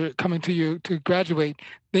where you're coming to graduate,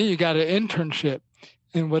 then you got an internship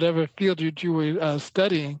in whatever field you were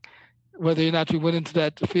studying, whether or not you went into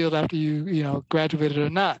that field after you graduated or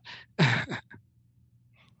not.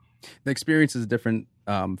 The experience is different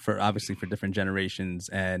for different generations,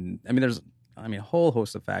 and I mean there's a whole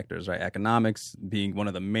host of factors, right? Economics being one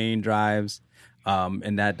of the main drives,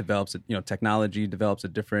 and that develops technology develops a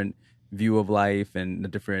different view of life and the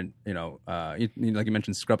different like you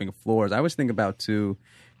mentioned, scrubbing floors. I always think about too,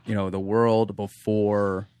 the world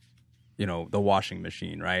before the washing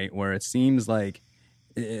machine, right? Where it seems like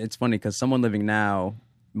it's funny because someone living now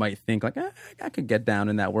might think like, I could get down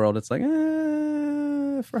in that world. It's like,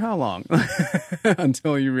 for how long?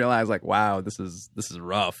 Until you realize like, wow, this is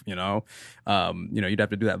rough. You'd have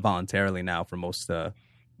to do that voluntarily now for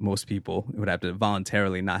most people. Would have to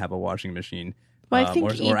voluntarily not have a washing machine. Well, I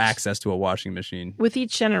think or access to a washing machine. With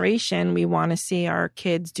each generation, we want to see our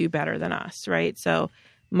kids do better than us, right? So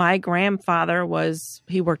my grandfather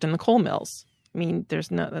he worked in the coal mills. I mean,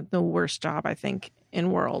 there's no worse job, I think,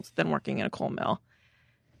 in world than working in a coal mill.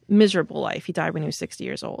 Miserable life. He died when he was 60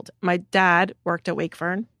 years old. My dad worked at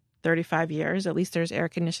Wakefern 35 years. At least there's air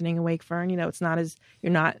conditioning in Wakefern. It's not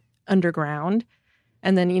you're not underground.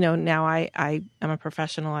 And then, now I am a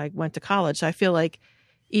professional. I went to college. So I feel like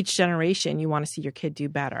each generation, you want to see your kid do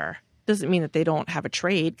better. Doesn't mean that they don't have a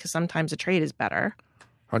trade, because sometimes a trade is better.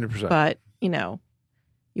 100%. But,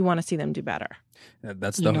 you want to see them do better.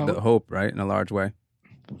 That's the hope, right? In a large way.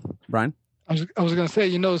 Brian? I was going to say,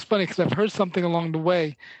 it's funny because I've heard something along the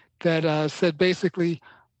way that said basically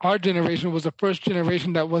our generation was the first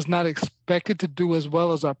generation that was not expected to do as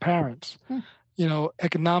well as our parents,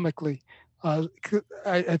 economically. I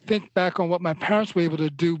think back on what my parents were able to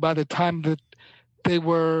do by the time that they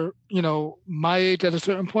were, my age at a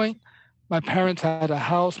certain point. My parents had a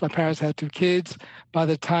house. My parents had 2 kids by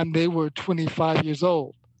the time they were 25 years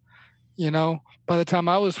old. By the time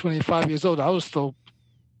I was 25 years old, I was still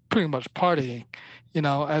pretty much partying.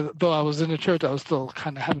 Though I was in the church, I was still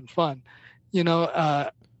kind of having fun.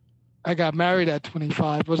 I got married at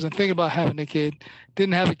 25, wasn't thinking about having a kid,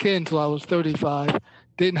 didn't have a kid until I was 35,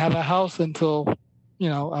 didn't have a house until,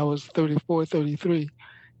 I was 34, 33,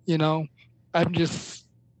 I'm just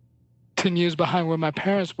 10 years behind where my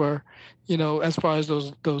parents were, as far as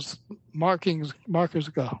those markers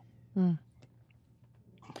go. Mm.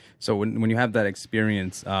 So when you have that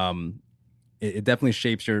experience, it definitely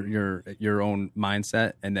shapes your own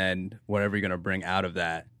mindset, and then whatever you're going to bring out of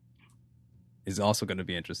that is also going to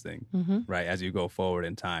be interesting, right, as you go forward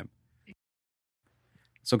in time.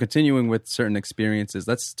 So continuing with certain experiences,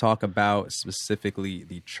 let's talk about specifically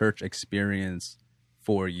the church experience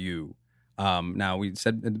for you. Now, we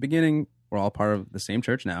said at the beginning, we're all part of the same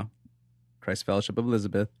church now, Christ Fellowship of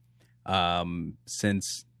Elizabeth.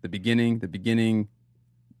 Since the beginning,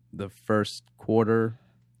 the first quarter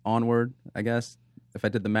onward, I guess. If I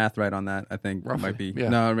did the math right on that, I think roughly, it might be. Yeah.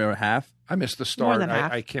 No, or half. I missed the start. More than half.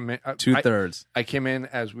 I came in 2/3. I came in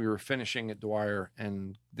as we were finishing at Dwyer,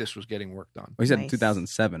 and this was getting work done. Well, you said Nice.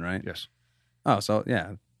 2007, right? Yes. Oh, so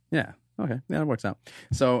yeah. Okay, yeah, it works out.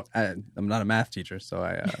 So I'm not a math teacher, so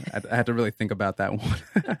I had to really think about that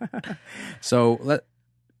one. So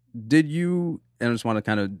did you? And I just want to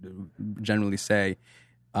kind of generally say,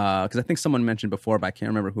 because I think someone mentioned before, but I can't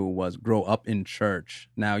remember who it was, grow up in church.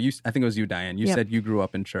 Now, I think it was you, Diane. You said you grew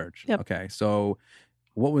up in church. Yep. Okay. So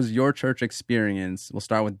what was your church experience? We'll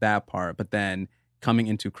start with that part, but then coming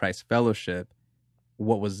into Christ Fellowship,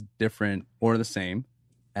 what was different or the same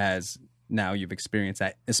as now you've experienced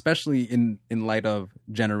that, especially in light of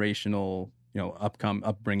generational,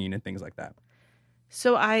 upbringing and things like that?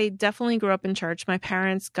 So I definitely grew up in church. My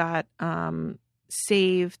parents got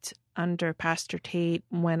saved under Pastor Tate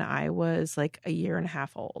when I was like a year and a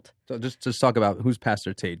half old. So just talk about who's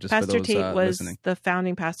Pastor Tate, just Pastor for those Tate was listening. the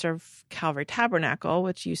founding pastor of Calvary Tabernacle,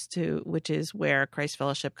 which is where Christ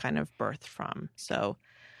Fellowship kind of birthed from. So,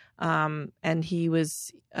 and he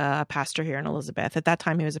was a pastor here in Elizabeth. At that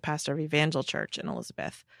time, he was a pastor of Evangel Church in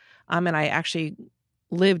Elizabeth. And I actually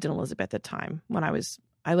lived in Elizabeth at the time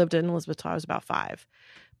I lived in Elizabeth till I was about 5.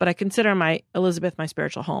 But I consider Elizabeth my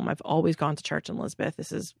spiritual home. I've always gone to church in Elizabeth.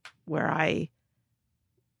 This is where I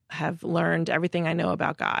have learned everything I know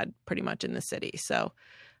about God pretty much in the city. So,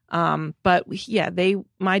 but yeah,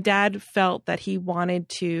 my dad felt that he wanted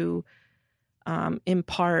to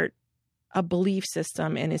impart a belief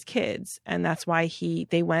system in his kids. And that's why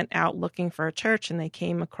they went out looking for a church, and they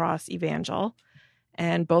came across Evangel,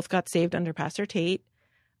 and both got saved under Pastor Tate.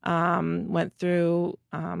 Went through,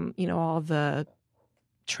 all the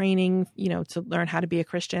training, to learn how to be a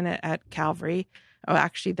Christian at Calvary. Oh,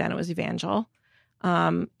 actually, then it was Evangel.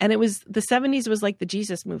 And it was the 70s was like the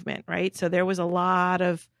Jesus movement, right? So there was a lot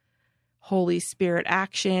of Holy Spirit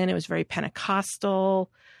action. It was very Pentecostal.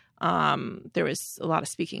 There was a lot of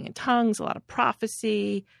speaking in tongues, a lot of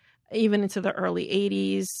prophecy, even into the early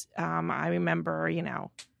 80s. I remember,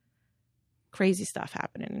 crazy stuff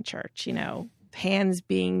happening in church, hands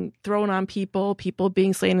being thrown on people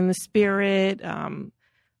being slain in the spirit,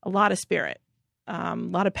 a lot of spirit, a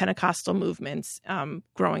lot of Pentecostal movements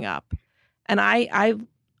growing up. And I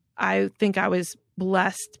think I was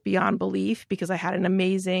blessed beyond belief because I had an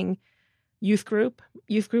amazing youth group.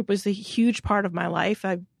 Youth group was a huge part of my life.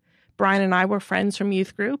 Brian and I were friends from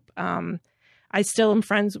youth group. I still am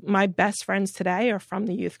friends. My best friends today are from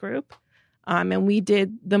the youth group. And we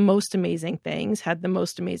did the most amazing things, had the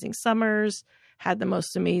most amazing summers, had the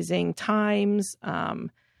most amazing times.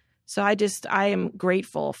 So I am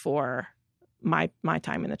grateful for my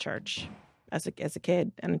time in the church as a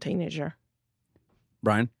kid and a teenager.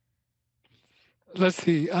 Brian? Let's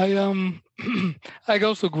see. I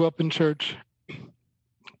also grew up in church,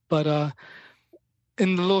 but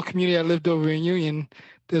in the little community I lived over in Union,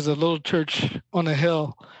 there's a little church on a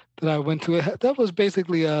hill that I went to. That was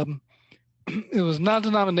basically it was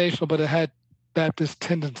non-denominational, but it had Baptist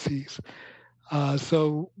tendencies.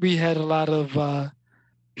 So we had a lot of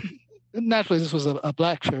naturally this was a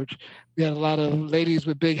black church. We had a lot of ladies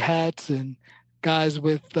with big hats and guys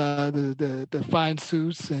with the fine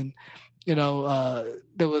suits, and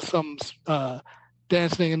there was some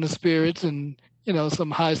dancing in the spirits, and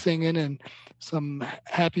some high singing and some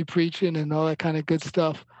happy preaching and all that kind of good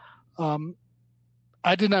stuff.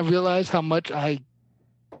 I did not realize how much I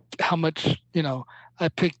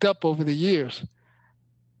picked up over the years.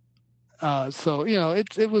 So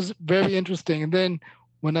it was very interesting. And then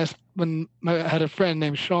when I had a friend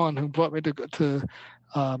named Sean who brought me to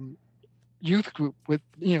youth group with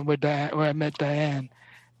where I met Diane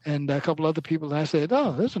and a couple other people, and I said,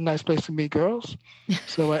 "Oh, this is a nice place to meet girls."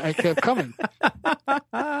 So I kept coming.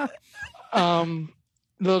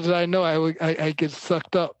 Little did I know I get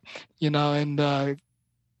sucked up, and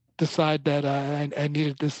decide that I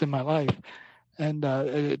needed this in my life and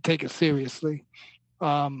take it seriously.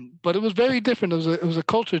 But it was very different. It was a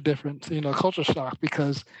culture difference, culture shock,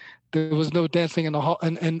 because there was no dancing in the hall,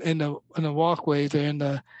 in the walkways or in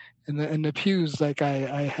the pews like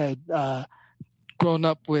I had grown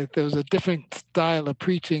up with. There was a different style of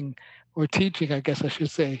preaching or teaching, I guess I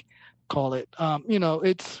should say, call it.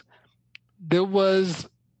 There was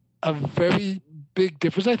a very big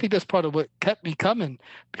difference. I think that's part of what kept me coming,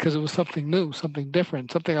 because it was something new, something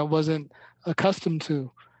different, something I wasn't accustomed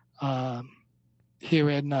to here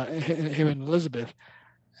in Elizabeth.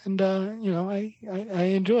 And I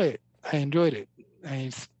enjoy it. I enjoyed it. I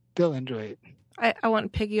still enjoy it. I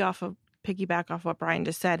want to piggyback off what Brian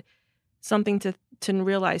just said. Something to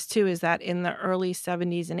realize too is that in the early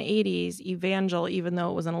 70s and 80s, Evangel, even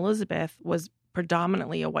though it was in Elizabeth, was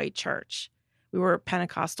predominantly a white church. We were a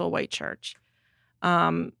Pentecostal white church.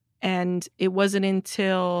 And it wasn't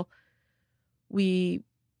until we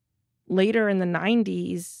later in the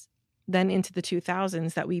 90s, then into the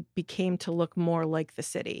 2000s, that we became to look more like the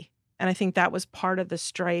city. And I think that was part of the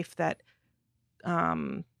strife that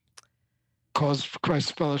caused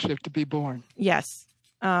Christ Fellowship to be born. Yes.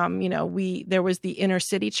 There was the inner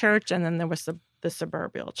city church, and then there was the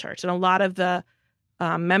suburban church. And a lot of the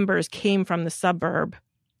members came from the suburb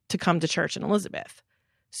to come to church in Elizabeth.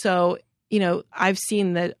 So, I've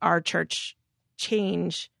seen that our church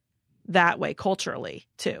change that way culturally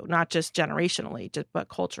too, not just generationally, but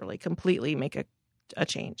culturally, completely make a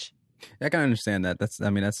change. I can understand that.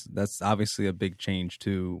 That's obviously a big change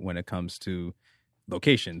too when it comes to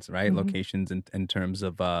locations, right? Mm-hmm. Locations in terms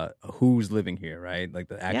of who's living here, right? Like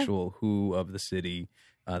the actual who of the city,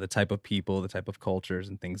 the type of people, the type of cultures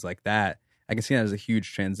and things like that. I can see that as a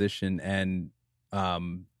huge transition. And,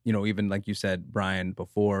 even like you said, Brian,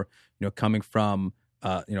 before, coming from,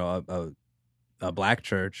 a Black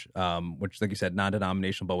church, which, like you said,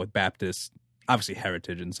 non-denominational, but with Baptist, obviously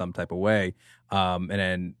heritage in some type of way. And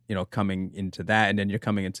then, coming into that, and then you're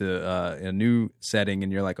coming into a new setting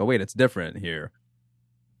and you're like, oh, wait, it's different here.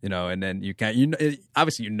 And then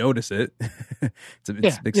obviously you notice it.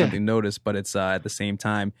 it's something to notice, but it's at the same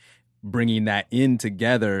time, bringing that in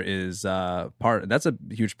together is that's a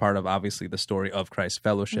huge part of obviously the story of Christ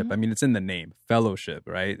Fellowship. Mm-hmm. I mean, it's in the name, fellowship,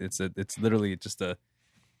 right? It's literally just a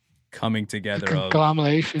coming together,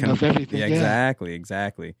 conglomeration of everything. Yeah,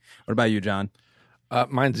 exactly. What about you, John?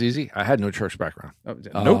 Mine's easy. I had no church background.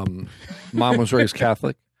 Nope. Mom was raised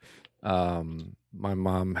Catholic. My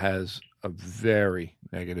mom has a very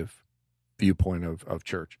negative viewpoint of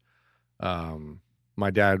church. My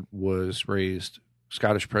dad was raised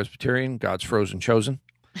Scottish Presbyterian, God's frozen chosen.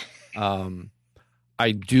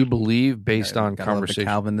 I do believe, based on conversation,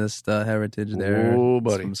 Calvinist heritage there. Oh,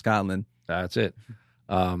 buddy, from Scotland. That's it.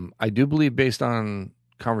 I do believe, based on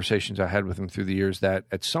conversations I had with him through the years, that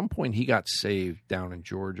at some point he got saved down in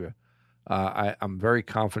Georgia. I'm very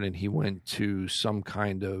confident he went to some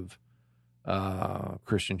kind of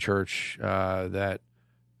Christian church that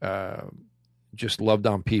just loved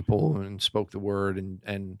on people and spoke the word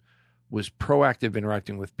and was proactive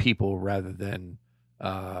interacting with people rather than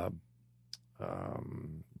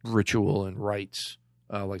ritual and rites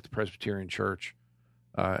like the Presbyterian Church.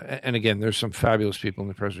 And again, there's some fabulous people in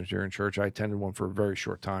the Presbyterian Church. I attended one for a very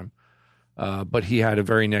short time. But he had a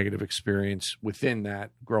very negative experience within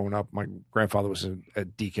that growing up. My grandfather was a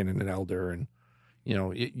deacon and an elder, and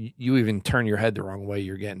you even turn your head the wrong way,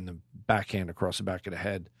 you're getting the backhand across the back of the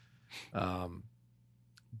head.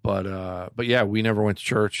 But yeah, we never went to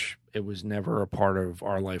church. It was never a part of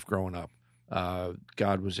our life growing up.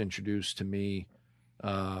 God was introduced to me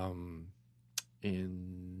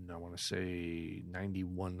in, I want to say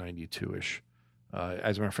 91, 92-ish.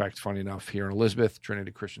 As a matter of fact, funny enough, here in Elizabeth,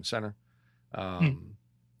 Trinity Christian Center.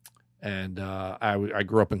 And I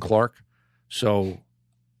grew up in Clark. So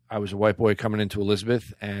I was a white boy coming into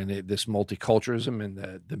Elizabeth, and this multiculturalism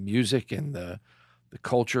and the music and the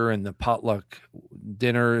culture and the potluck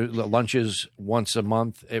dinner, the lunches once a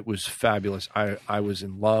month. It was fabulous. I was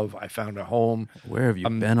in love. I found a home. Where have you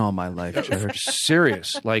been all my life, church?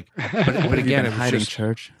 Serious. But again, it was hiding just,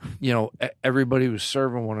 church. Everybody was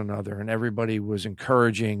serving one another, and everybody was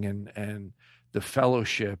encouraging and the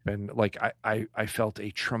fellowship. And I felt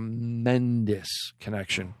a tremendous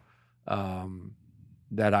connection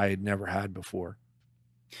that I had never had before.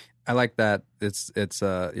 I like that it's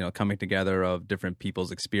coming together of different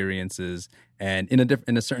people's experiences and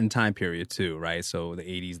in a certain time period too, right? So the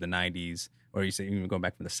 80s, the 90s, or you say even going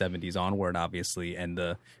back from the 70s onward, obviously, and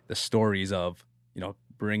the stories of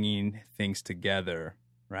bringing things together,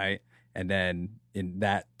 right? And then in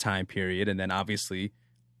that time period, and then obviously,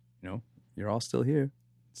 you're all still here,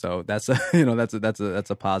 so that's a that's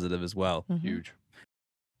a positive as well. Mm-hmm. Huge.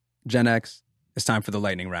 Gen X, it's time for the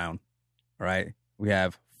lightning round. All right. We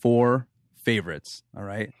have 4 favorites. All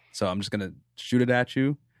right. So I'm just going to shoot it at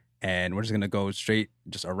you, and we're just going to go straight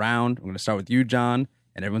just around. I'm going to start with you, John,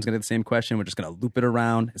 and everyone's going to get the same question. We're just going to loop it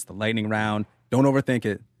around. It's the lightning round. Don't overthink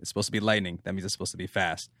it. It's supposed to be lightning. That means it's supposed to be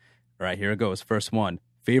fast. All right. Here it goes. First one.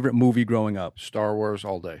 Favorite movie growing up? Star Wars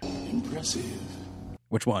all day. Impressive.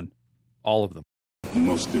 Which one? All of them.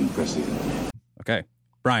 Most impressive. Okay.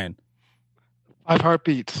 Brian. 5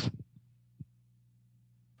 Heartbeats.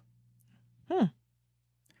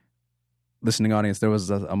 Listening audience, there was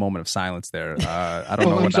a moment of silence there. I don't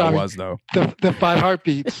know what that was, though. The 5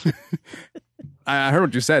 Heartbeats. I heard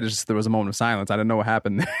what you said. It's just there was a moment of silence. I didn't know what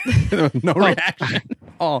happened. There was no reaction.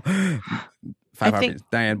 Oh, 5 Heartbeats.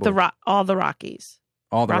 Diane Boyd. All the Rockies.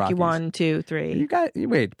 All the Rocky Rockies. 1, 2, 3. You guys,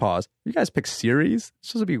 wait, pause. You guys pick series? It's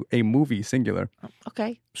supposed to be a movie, singular.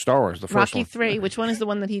 Okay. Star Wars, the first Rocky one. 3. Which one is the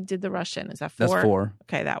one that he did the Russian? Is that 4? That's 4.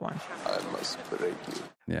 Okay, that one. I must break you.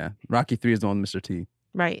 Yeah. Rocky 3 is the one with Mr. T.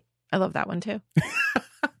 Right. I love that one too.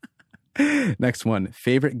 Next one.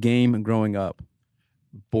 Favorite game growing up?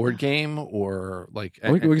 Board game or like...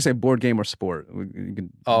 We can say board game or sport. You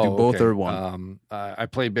can do both or one. I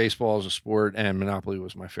played baseball as a sport, and Monopoly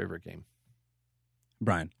was my favorite game.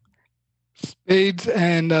 Brian. Spades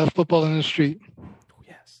and football in the street. Oh,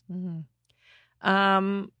 yes. Mm-hmm.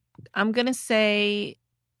 I'm going to say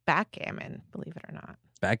backgammon, believe it or not.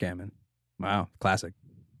 Backgammon. Wow. Classic.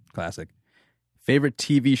 Favorite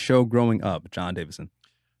TV show growing up? John Davison.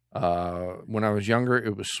 When I was younger,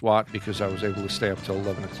 it was SWAT because I was able to stay up till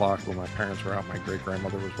 11 o'clock when my parents were out. My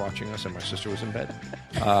great-grandmother was watching us and my sister was in bed.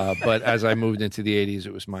 But as I moved into the 80s,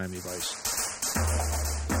 it was Miami Vice.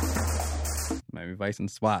 Miami Vice and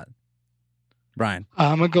SWAT. Brian.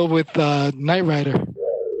 I'm going to go with Knight Rider.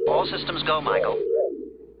 All systems go, Michael.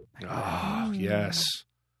 Oh, yes.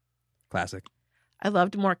 Classic. I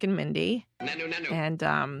loved Mork and Mindy.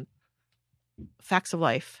 And Facts of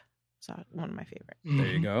Life. So one of my favorites. There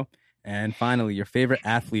you go. And finally, your favorite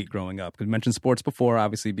athlete growing up. Because we mentioned sports before,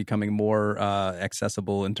 obviously becoming more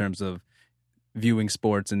accessible in terms of viewing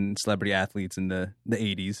sports and celebrity athletes in the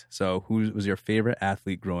 80s. So who was your favorite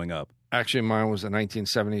athlete growing up? Actually, mine was the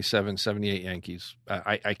 1977-78 Yankees.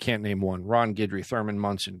 I can't name one. Ron Guidry, Thurman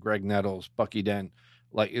Munson, Greg Nettles, Bucky Dent,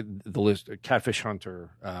 like the list, Catfish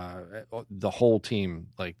Hunter, the whole team.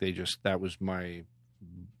 Like that was my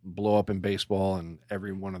blow up in baseball, and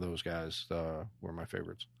every one of those guys were my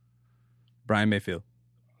favorites. Brian Mayfield.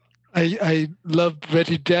 I loved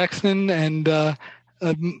Reggie Jackson and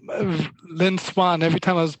Lynn Swan. Every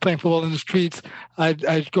time I was playing football in the streets,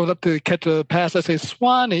 I'd go up to catch a pass. I'd say,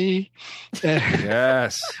 Swanee.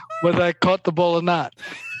 Yes. Whether I caught the ball or not.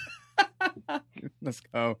 Let's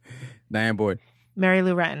go. Diane Boyd. Mary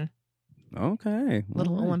Lou Retton. Okay.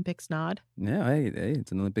 Little All right. Olympics nod. Yeah, hey,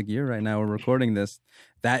 it's an Olympic year right now. We're recording this.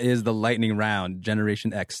 That is the lightning round,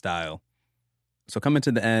 Generation X style. So coming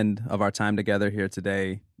to the end of our time together here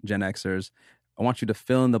today, Gen Xers, I want you to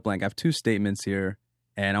fill in the blank. I have 2 statements here,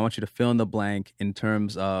 and I want you to fill in the blank in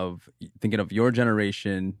terms of thinking of your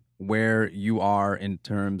generation, where you are in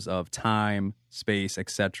terms of time, space,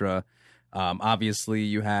 etc. Obviously,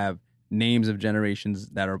 you have names of generations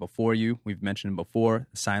that are before you. We've mentioned before,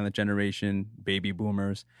 silent generation, baby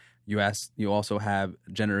boomers. You also have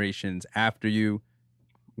generations after you,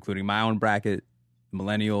 including my own bracket,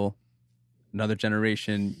 millennial, another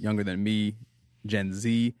generation younger than me, Gen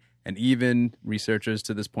Z, and even researchers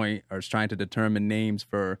to this point are trying to determine names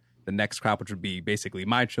for the next crop, which would be basically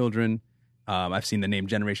my children. I've seen the name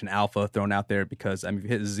Generation Alpha thrown out there because, if you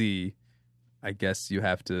hit Z, I guess you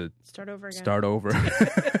have to start over again.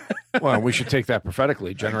 Well, we should take that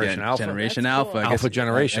prophetically. Generation Alpha. Generation That's Alpha. cool. Alpha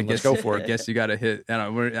generation. Let's go for it. I guess you got to hit. I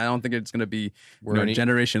don't think it's going to be We're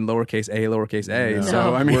generation lowercase a, lowercase a. No.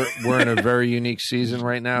 So, I mean, we're in a very unique season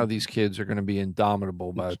right now. These kids are going to be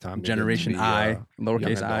indomitable by the time they Generation get to be, I,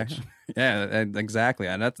 lowercase young I. adults. Yeah, exactly.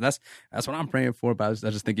 And that's what I'm praying for. But I was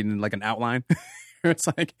just thinking like an outline. It's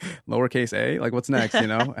like lowercase a. Like, what's next?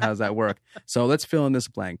 How does that work? So let's fill in this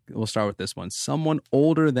blank. We'll start with this one. Someone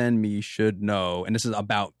older than me should know, and this is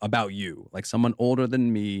about you. Like, someone older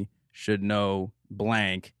than me should know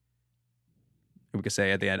blank. We could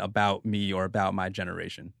say at the end about me or about my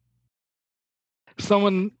generation.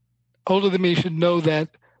 Someone older than me should know that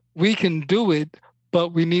we can do it, but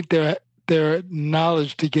we need their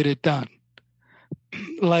knowledge to get it done.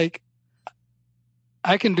 Like,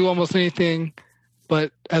 I can do almost anything,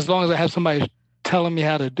 but as long as I have somebody telling me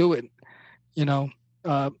how to do it,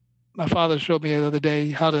 my father showed me the other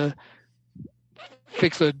day how to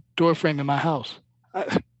fix a door frame in my house.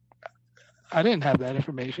 I didn't have that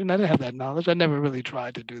information. I didn't have that knowledge. I never really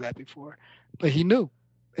tried to do that before, but he knew.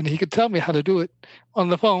 And he could tell me how to do it on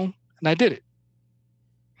the phone, and I did it.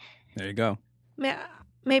 There you go.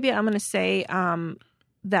 Maybe I'm going to say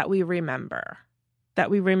that we remember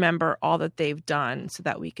all that they've done so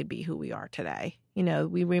that we could be who we are today. You know,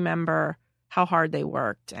 we remember how hard they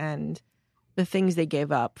worked and the things they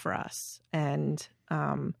gave up for us, and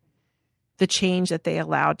the change that they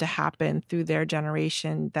allowed to happen through their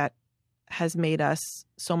generation that has made us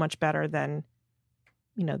so much better than,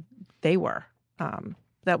 you know, they were,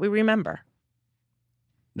 that we remember.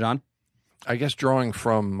 John? I guess drawing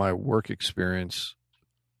from my work experience,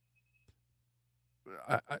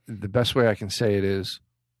 the best way I can say it is,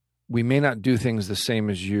 we may not do things the same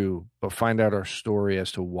as you, but find out our story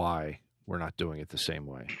as to why we're not doing it the same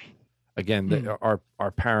way. Again,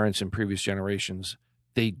 our parents in previous generations,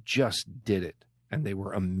 they just did it, and they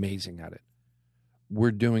were amazing at it.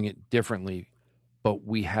 We're doing it differently, but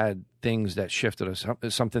we had things that shifted us.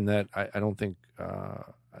 Something that I don't think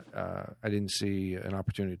I didn't see an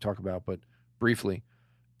opportunity to talk about, but briefly,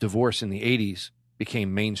 divorce in the 80s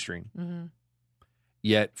became mainstream. Mm-hmm.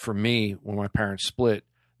 Yet for me, when my parents split,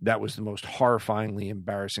 that was the most horrifyingly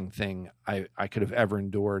embarrassing thing I could have ever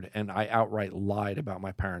endured. And I outright lied about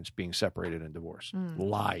my parents being separated and divorced.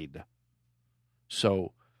 Lied.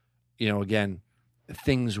 So, you know, again,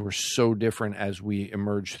 things were so different as we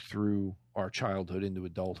emerged through our childhood into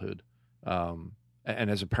adulthood. And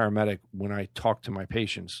as a paramedic, when I talk to my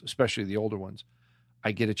patients, especially the older ones,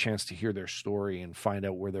 I get a chance to hear their story and find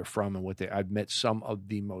out where they're from and I've met some of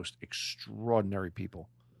the most extraordinary people.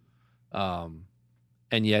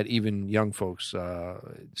 And yet even young folks,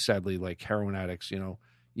 sadly, like heroin addicts, you know,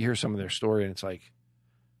 you hear some of their story and it's like,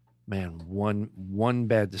 man, one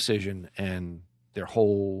bad decision and the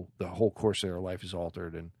whole course of their life is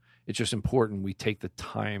altered. And it's just important we take the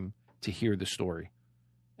time to hear the story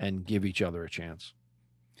and give each other a chance.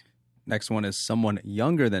 Next one is someone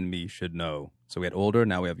younger than me should know. So we had older,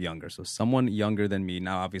 now we have younger. So someone younger than me.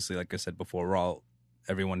 Now, obviously, like I said before,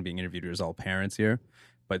 everyone being interviewed is all parents here.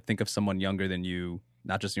 But think of someone younger than you,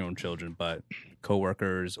 not just your own children, but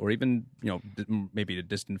coworkers, or even, you know, maybe a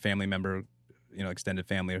distant family member, you know, extended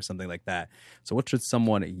family or something like that. So what should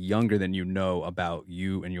someone younger than you know about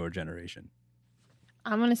you and your generation?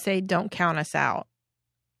 I'm going to say, don't count us out.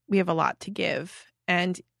 We have a lot to give.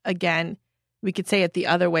 And again, we could say it the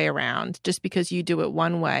other way around. Just because you do it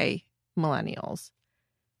one way, millennials,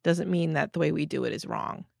 doesn't mean that the way we do it is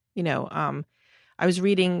wrong. You know, I was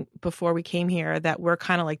reading before we came here that we're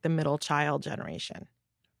kind of like the middle child generation.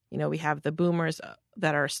 You know, we have the boomers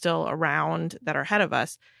that are still around that are ahead of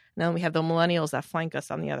us. And then we have the millennials that flank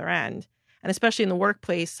us on the other end. And especially in the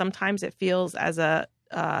workplace, sometimes it feels as a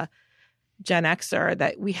Gen Xer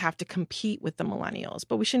that we have to compete with the millennials.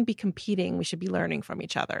 But we shouldn't be competing. We should be learning from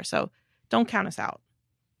each other. So don't count us out.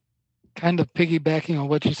 Kind of piggybacking on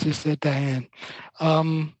what you just said, Diane.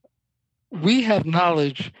 We have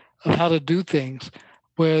knowledge of how to do things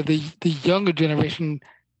where the younger generation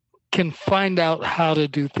can find out how to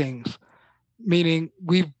do things, meaning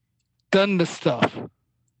we've done the stuff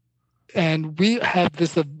and we have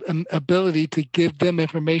this ability to give them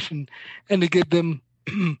information and to give them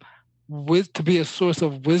to be a source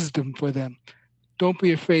of wisdom for them. Don't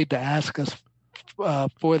be afraid to ask us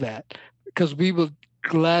for that, because we will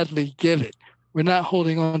gladly give it. We're not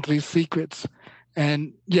holding on to these secrets.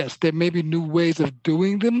 And yes, there may be new ways of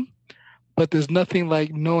doing them, but there's nothing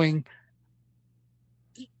like knowing.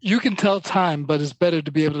 You can tell time, but it's better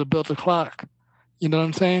to be able to build a clock. You know what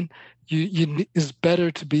I'm saying? It's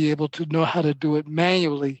better to be able to know how to do it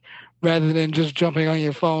manually rather than just jumping on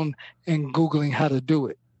your phone and Googling how to do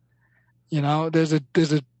it. You know, there's a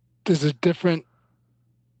different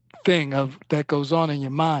thing that goes on in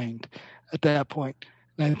your mind at that point.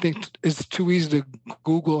 And I think it's too easy to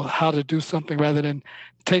Google how to do something rather than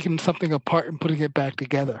taking something apart and putting it back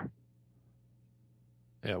together.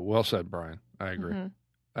 Yeah, well said, Brian. I agree.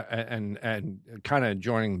 Mm-hmm. And kind of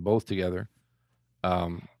joining both together,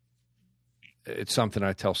 it's something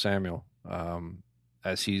I tell Samuel,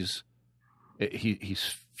 as he's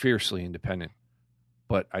fiercely independent,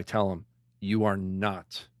 but I tell him, you are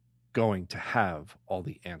not going to have all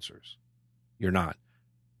the answers. You're not.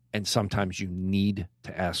 And sometimes you need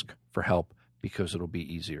to ask for help because it'll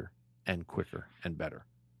be easier and quicker and better.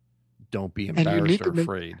 Don't be embarrassed or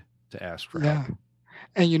afraid to ask for help.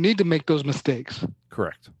 And you need to make those mistakes.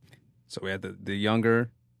 Correct. So we had the younger,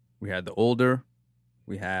 we had the older,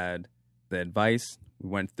 we had the advice. We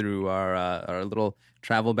went through our little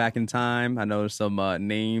travel back in time. I know some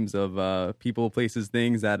names of people, places,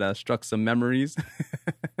 things that struck some memories.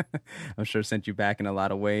 I'm sure sent you back in a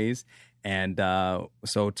lot of ways. And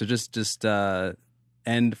so to just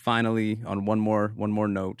end finally on one more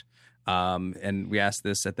note. And we ask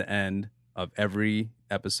this at the end of every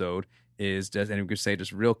episode is just, and we could say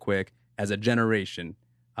just real quick, as a generation,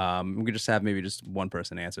 we could just have maybe just one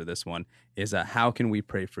person answer this one, is how can we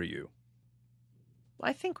pray for you? Well,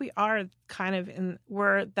 I think we are kind of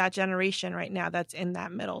we're that generation right now that's in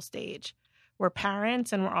that middle stage. We're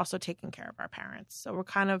parents and we're also taking care of our parents. So we're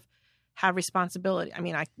kind of have responsibility. I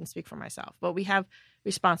mean, I can speak for myself, but we have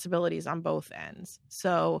responsibilities on both ends.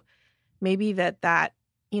 So maybe that,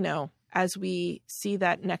 you know, as we see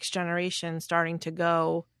that next generation starting to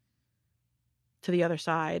go to the other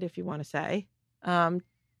side, if you want to say,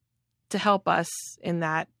 to help us in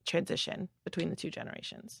that transition between the two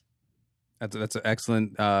generations. That's an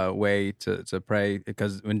excellent way to pray,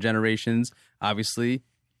 because when generations, obviously,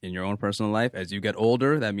 in your own personal life, as you get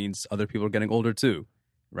older, that means other people are getting older too,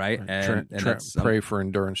 right? And that's pray for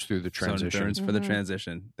endurance through the transition. So endurance for the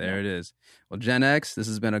transition. There it is. Well, Gen X, this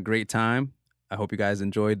has been a great time. I hope you guys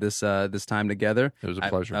enjoyed this time together. It was a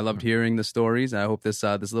pleasure. I loved hearing the stories. I hope this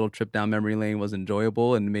little trip down memory lane was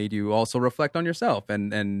enjoyable and made you also reflect on yourself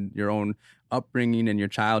and your own upbringing and your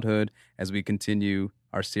childhood as we continue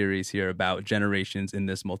our series here about generations in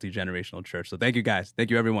this multi-generational church. So thank you, guys.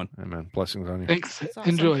 Thank you, everyone. Amen. Blessings on you. Thanks. Awesome.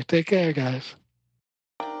 Enjoy. Take care, guys.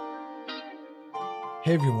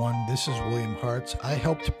 Hey, everyone. This is William Hartz. I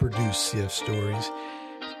help to produce CF Stories,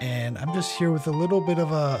 and I'm just here with a little bit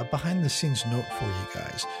of a behind-the-scenes note for you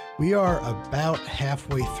guys. We are about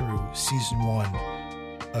halfway through season 1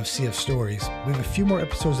 of CF Stories. We have a few more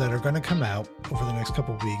episodes that are going to come out over the next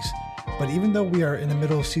couple of weeks. But even though we are in the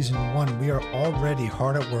middle of season 1, we are already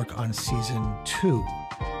hard at work on season 2.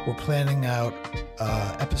 We're planning out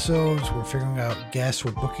episodes, we're figuring out guests,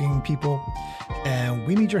 we're booking people, and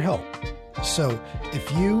we need your help. So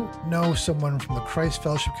if you know someone from the Christ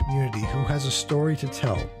Fellowship community who has a story to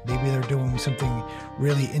tell, maybe they're doing something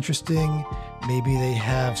really interesting, maybe they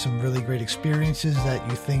have some really great experiences that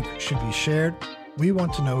you think should be shared, we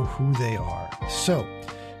want to know who they are. So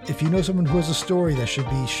if you know someone who has a story that should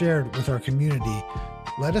be shared with our community,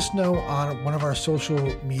 let us know on one of our social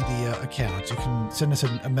media accounts. You can send us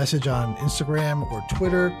a message on Instagram or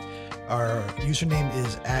Twitter. Our username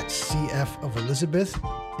is @CF of Elizabeth.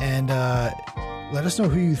 And let us know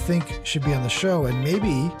who you think should be on the show, and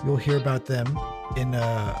maybe you'll hear about them in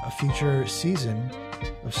a future season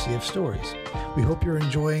of CF Stories. We hope you're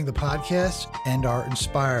enjoying the podcast and are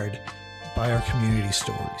inspired by our community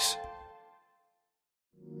stories.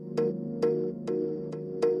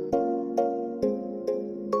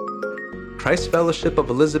 Christ Fellowship of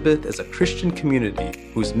Elizabeth is a Christian community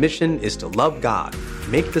whose mission is to love God,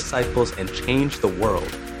 make disciples, and change the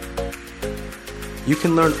world. You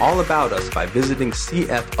can learn all about us by visiting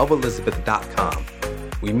cfofelizabeth.com.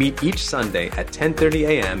 We meet each Sunday at 10:30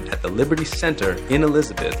 a.m. at the Liberty Center in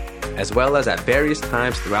Elizabeth, as well as at various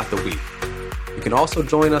times throughout the week. You can also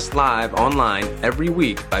join us live online every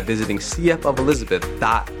week by visiting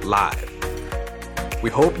cfofelizabeth.live. We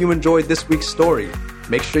hope you enjoyed this week's story.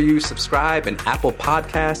 Make sure you subscribe in Apple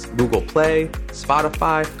Podcasts, Google Play,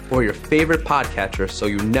 Spotify, or your favorite podcatcher so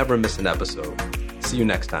you never miss an episode. See you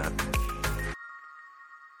next time.